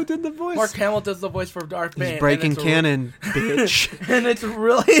Hamill who did the voice? Mark Hamill does the voice for Darth Bane. He's breaking canon, bitch. And it's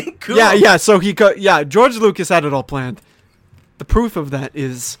really cool. Yeah. So George Lucas had it all planned. The proof of that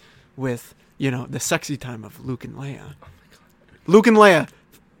is with the sexy time of Luke and Leia. Oh my God. Luke and Leia,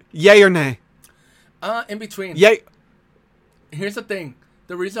 yay or nay? In between. Yay. Here's the thing.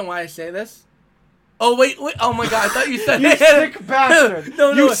 The reason why I say this. Oh, wait. Oh, my God. I thought you said... You sick bastard.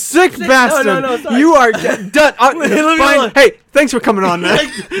 No. You sick bastard. No, sorry. You are done. Fine. Hey, thanks for coming on, man.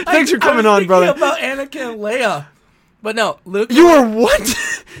 Thanks for coming on, brother. I was thinking about Anakin and Leia. But no, Luke... You are what?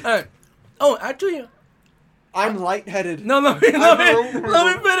 All right. Oh, actually... I'm lightheaded. No, let me finish.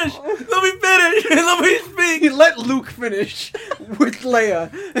 Let me speak. Let Luke finish with Leia.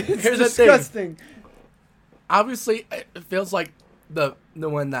 It's Here's disgusting. The thing. Obviously, it feels like the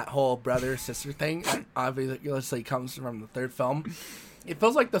one, that whole brother-sister thing obviously comes from the third film. It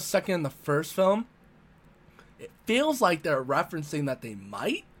feels like the second and the first film, it feels like they're referencing that they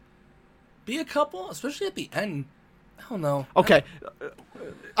might be a couple, especially at the end. I don't know. Okay.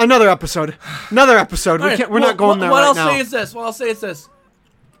 Another episode. Right. We're not going there right now. What I'll say is this.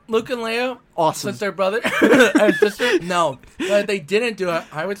 Luke and Leia, awesome. Since they're brother and sister, no. But if they didn't do it,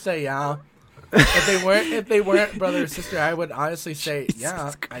 I would say yeah. If they weren't brother or sister, I would honestly say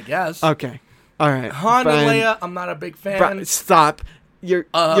yeah, I guess. Okay. All right. Han and Leia, I'm not a big fan. Stop. You're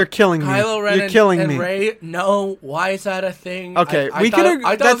killing me. Kylo Ren you're killing me. And Rey, no. Why is that a thing? Okay, I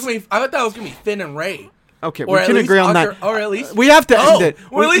thought that was gonna be Finn and Rey. Okay, we can agree on that. Or at least we have to end it.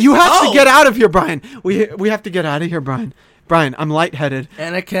 You have to get out of here, Brian. We have to get out of here, Brian. Brian, I'm lightheaded.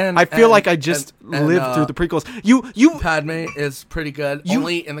 Anakin. I feel like I just lived through the prequels. You Padme is pretty good.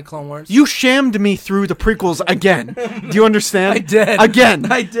 Only in the Clone Wars. You shammed me through the prequels again. Do you understand? I did.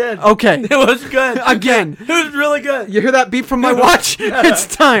 Again. I did. Okay. It was good. Again. It was really good. You hear that beep from my watch? It's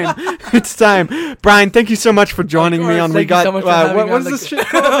time. It's time. Brian, thank you so much for joining me on. Thank you so much for having me what is this shit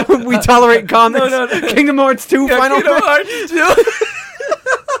called? We Tolerate Comics. No. Kingdom Hearts 2 Final. Kingdom Hearts 2.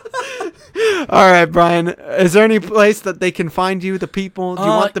 All right, Brian. Is there any place that they can find you? The people? Do you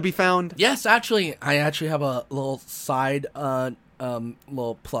want to be found? Yes, actually, I have a little side,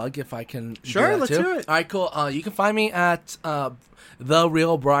 little plug if I can. Sure, let's do it. All right, cool. You can find me at The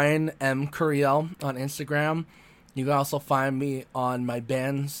Real Brian M. Curiel on Instagram. You can also find me on my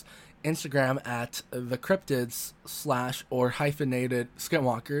band's Instagram at The Cryptids / hyphenated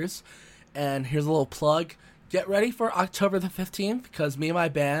Skinwalkers. And here's a little plug. Get ready for October the 15th because me and my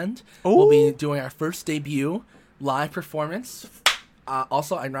band will be doing our first debut live performance.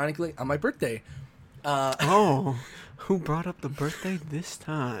 Also, ironically, on my birthday. Who brought up the birthday this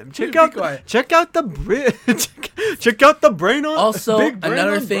time? Check out the check out the brain on. Also, brain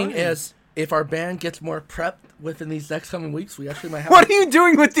another on thing Brian. is if our band gets more prepped within these next coming weeks, we actually might have. What are you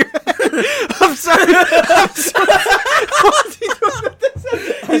doing with your? I'm sorry. What's he doing with this?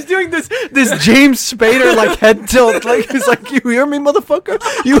 He's doing this James Spader like head tilt, like he's like, you hear me, motherfucker?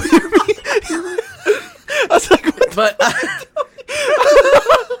 You hear me? I was like, what?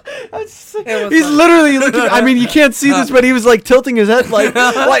 He's literally looking. I mean, you can't see this, but he was like tilting his head, like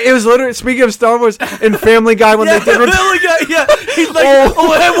it was literally. Speaking of Star Wars and Family Guy, when they did Family Guy, yeah, he's like,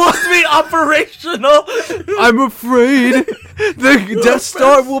 it wants to be operational. I'm afraid the Death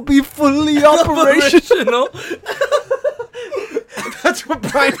Star will be fully operational. That's what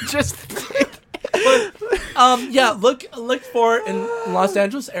Brian just did. Yeah, look for in Los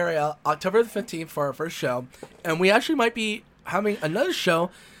Angeles area October the 15th for our first show, and we actually might be having another show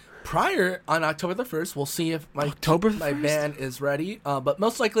prior on October the 1st. We'll see if my band is ready, but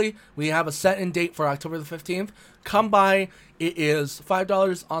most likely we have a set in date for October the 15th. Come by. It is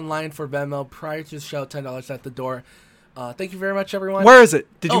 $5 online for Venmo prior to the show, $10 at the door. Thank you very much, everyone. Where is it?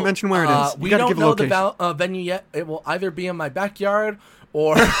 Did you mention where it is? We don't know the venue yet. It will either be in my backyard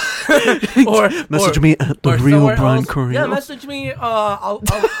or message me at The Real Brian Curiel. Yeah, message me.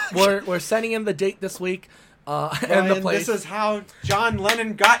 We're sending in the date this week. And the place. This is how John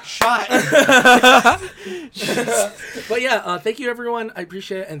Lennon got shot. But yeah, thank you everyone. I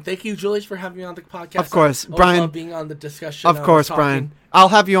appreciate it, and thank you, Julius, for having me on the podcast. Of course, Brian. Being on the discussion. Of course, Brian. I'll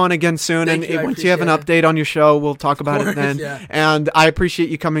have you on again soon, Thank you, once you have an update on your show, we'll talk about it then. Yeah. And I appreciate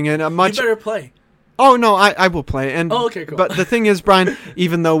you coming in. You better play. Oh no, I will play. And okay, cool. But the thing is, Brian,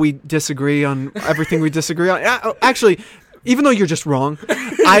 even though we disagree on everything we disagree on, actually, even though you're just wrong,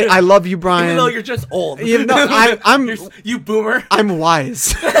 I love you, Brian. Even though you're just old. Even though I'm you boomer. I'm wise.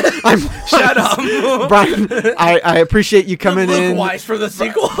 Shut up, Brian. I appreciate you coming in. Wise for the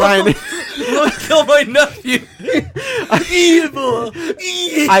sequel, Brian. Don't kill my nephew. Evil.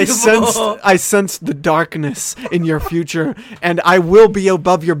 I sense the darkness in your future, and I will be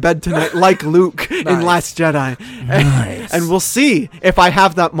above your bed tonight, like Luke in Last Jedi. Nice. And we'll see if I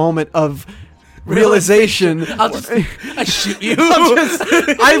have that moment of realization. I shoot you.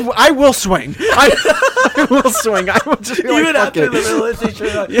 I will swing. I will swing. I will just be like, even fuck after it. the realization,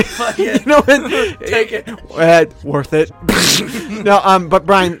 you're like, fuck it. You know what? Take it. Worth it. No, but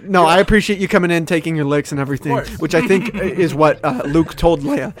Brian, no, I appreciate you coming in, taking your licks and everything, which I think is what Luke told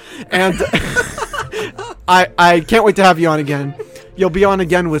Leia. And I can't wait to have you on again. You'll be on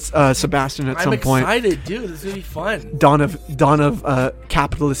again with Sebastian at some point. I'm excited, dude. This is gonna be fun. Dawn of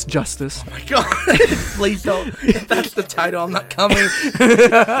capitalist justice. Oh my god! Please don't. If that's the title, I'm not coming.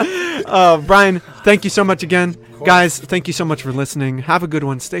 Brian, thank you so much again, guys. Thank you so much for listening. Have a good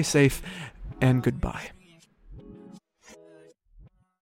one. Stay safe, and goodbye.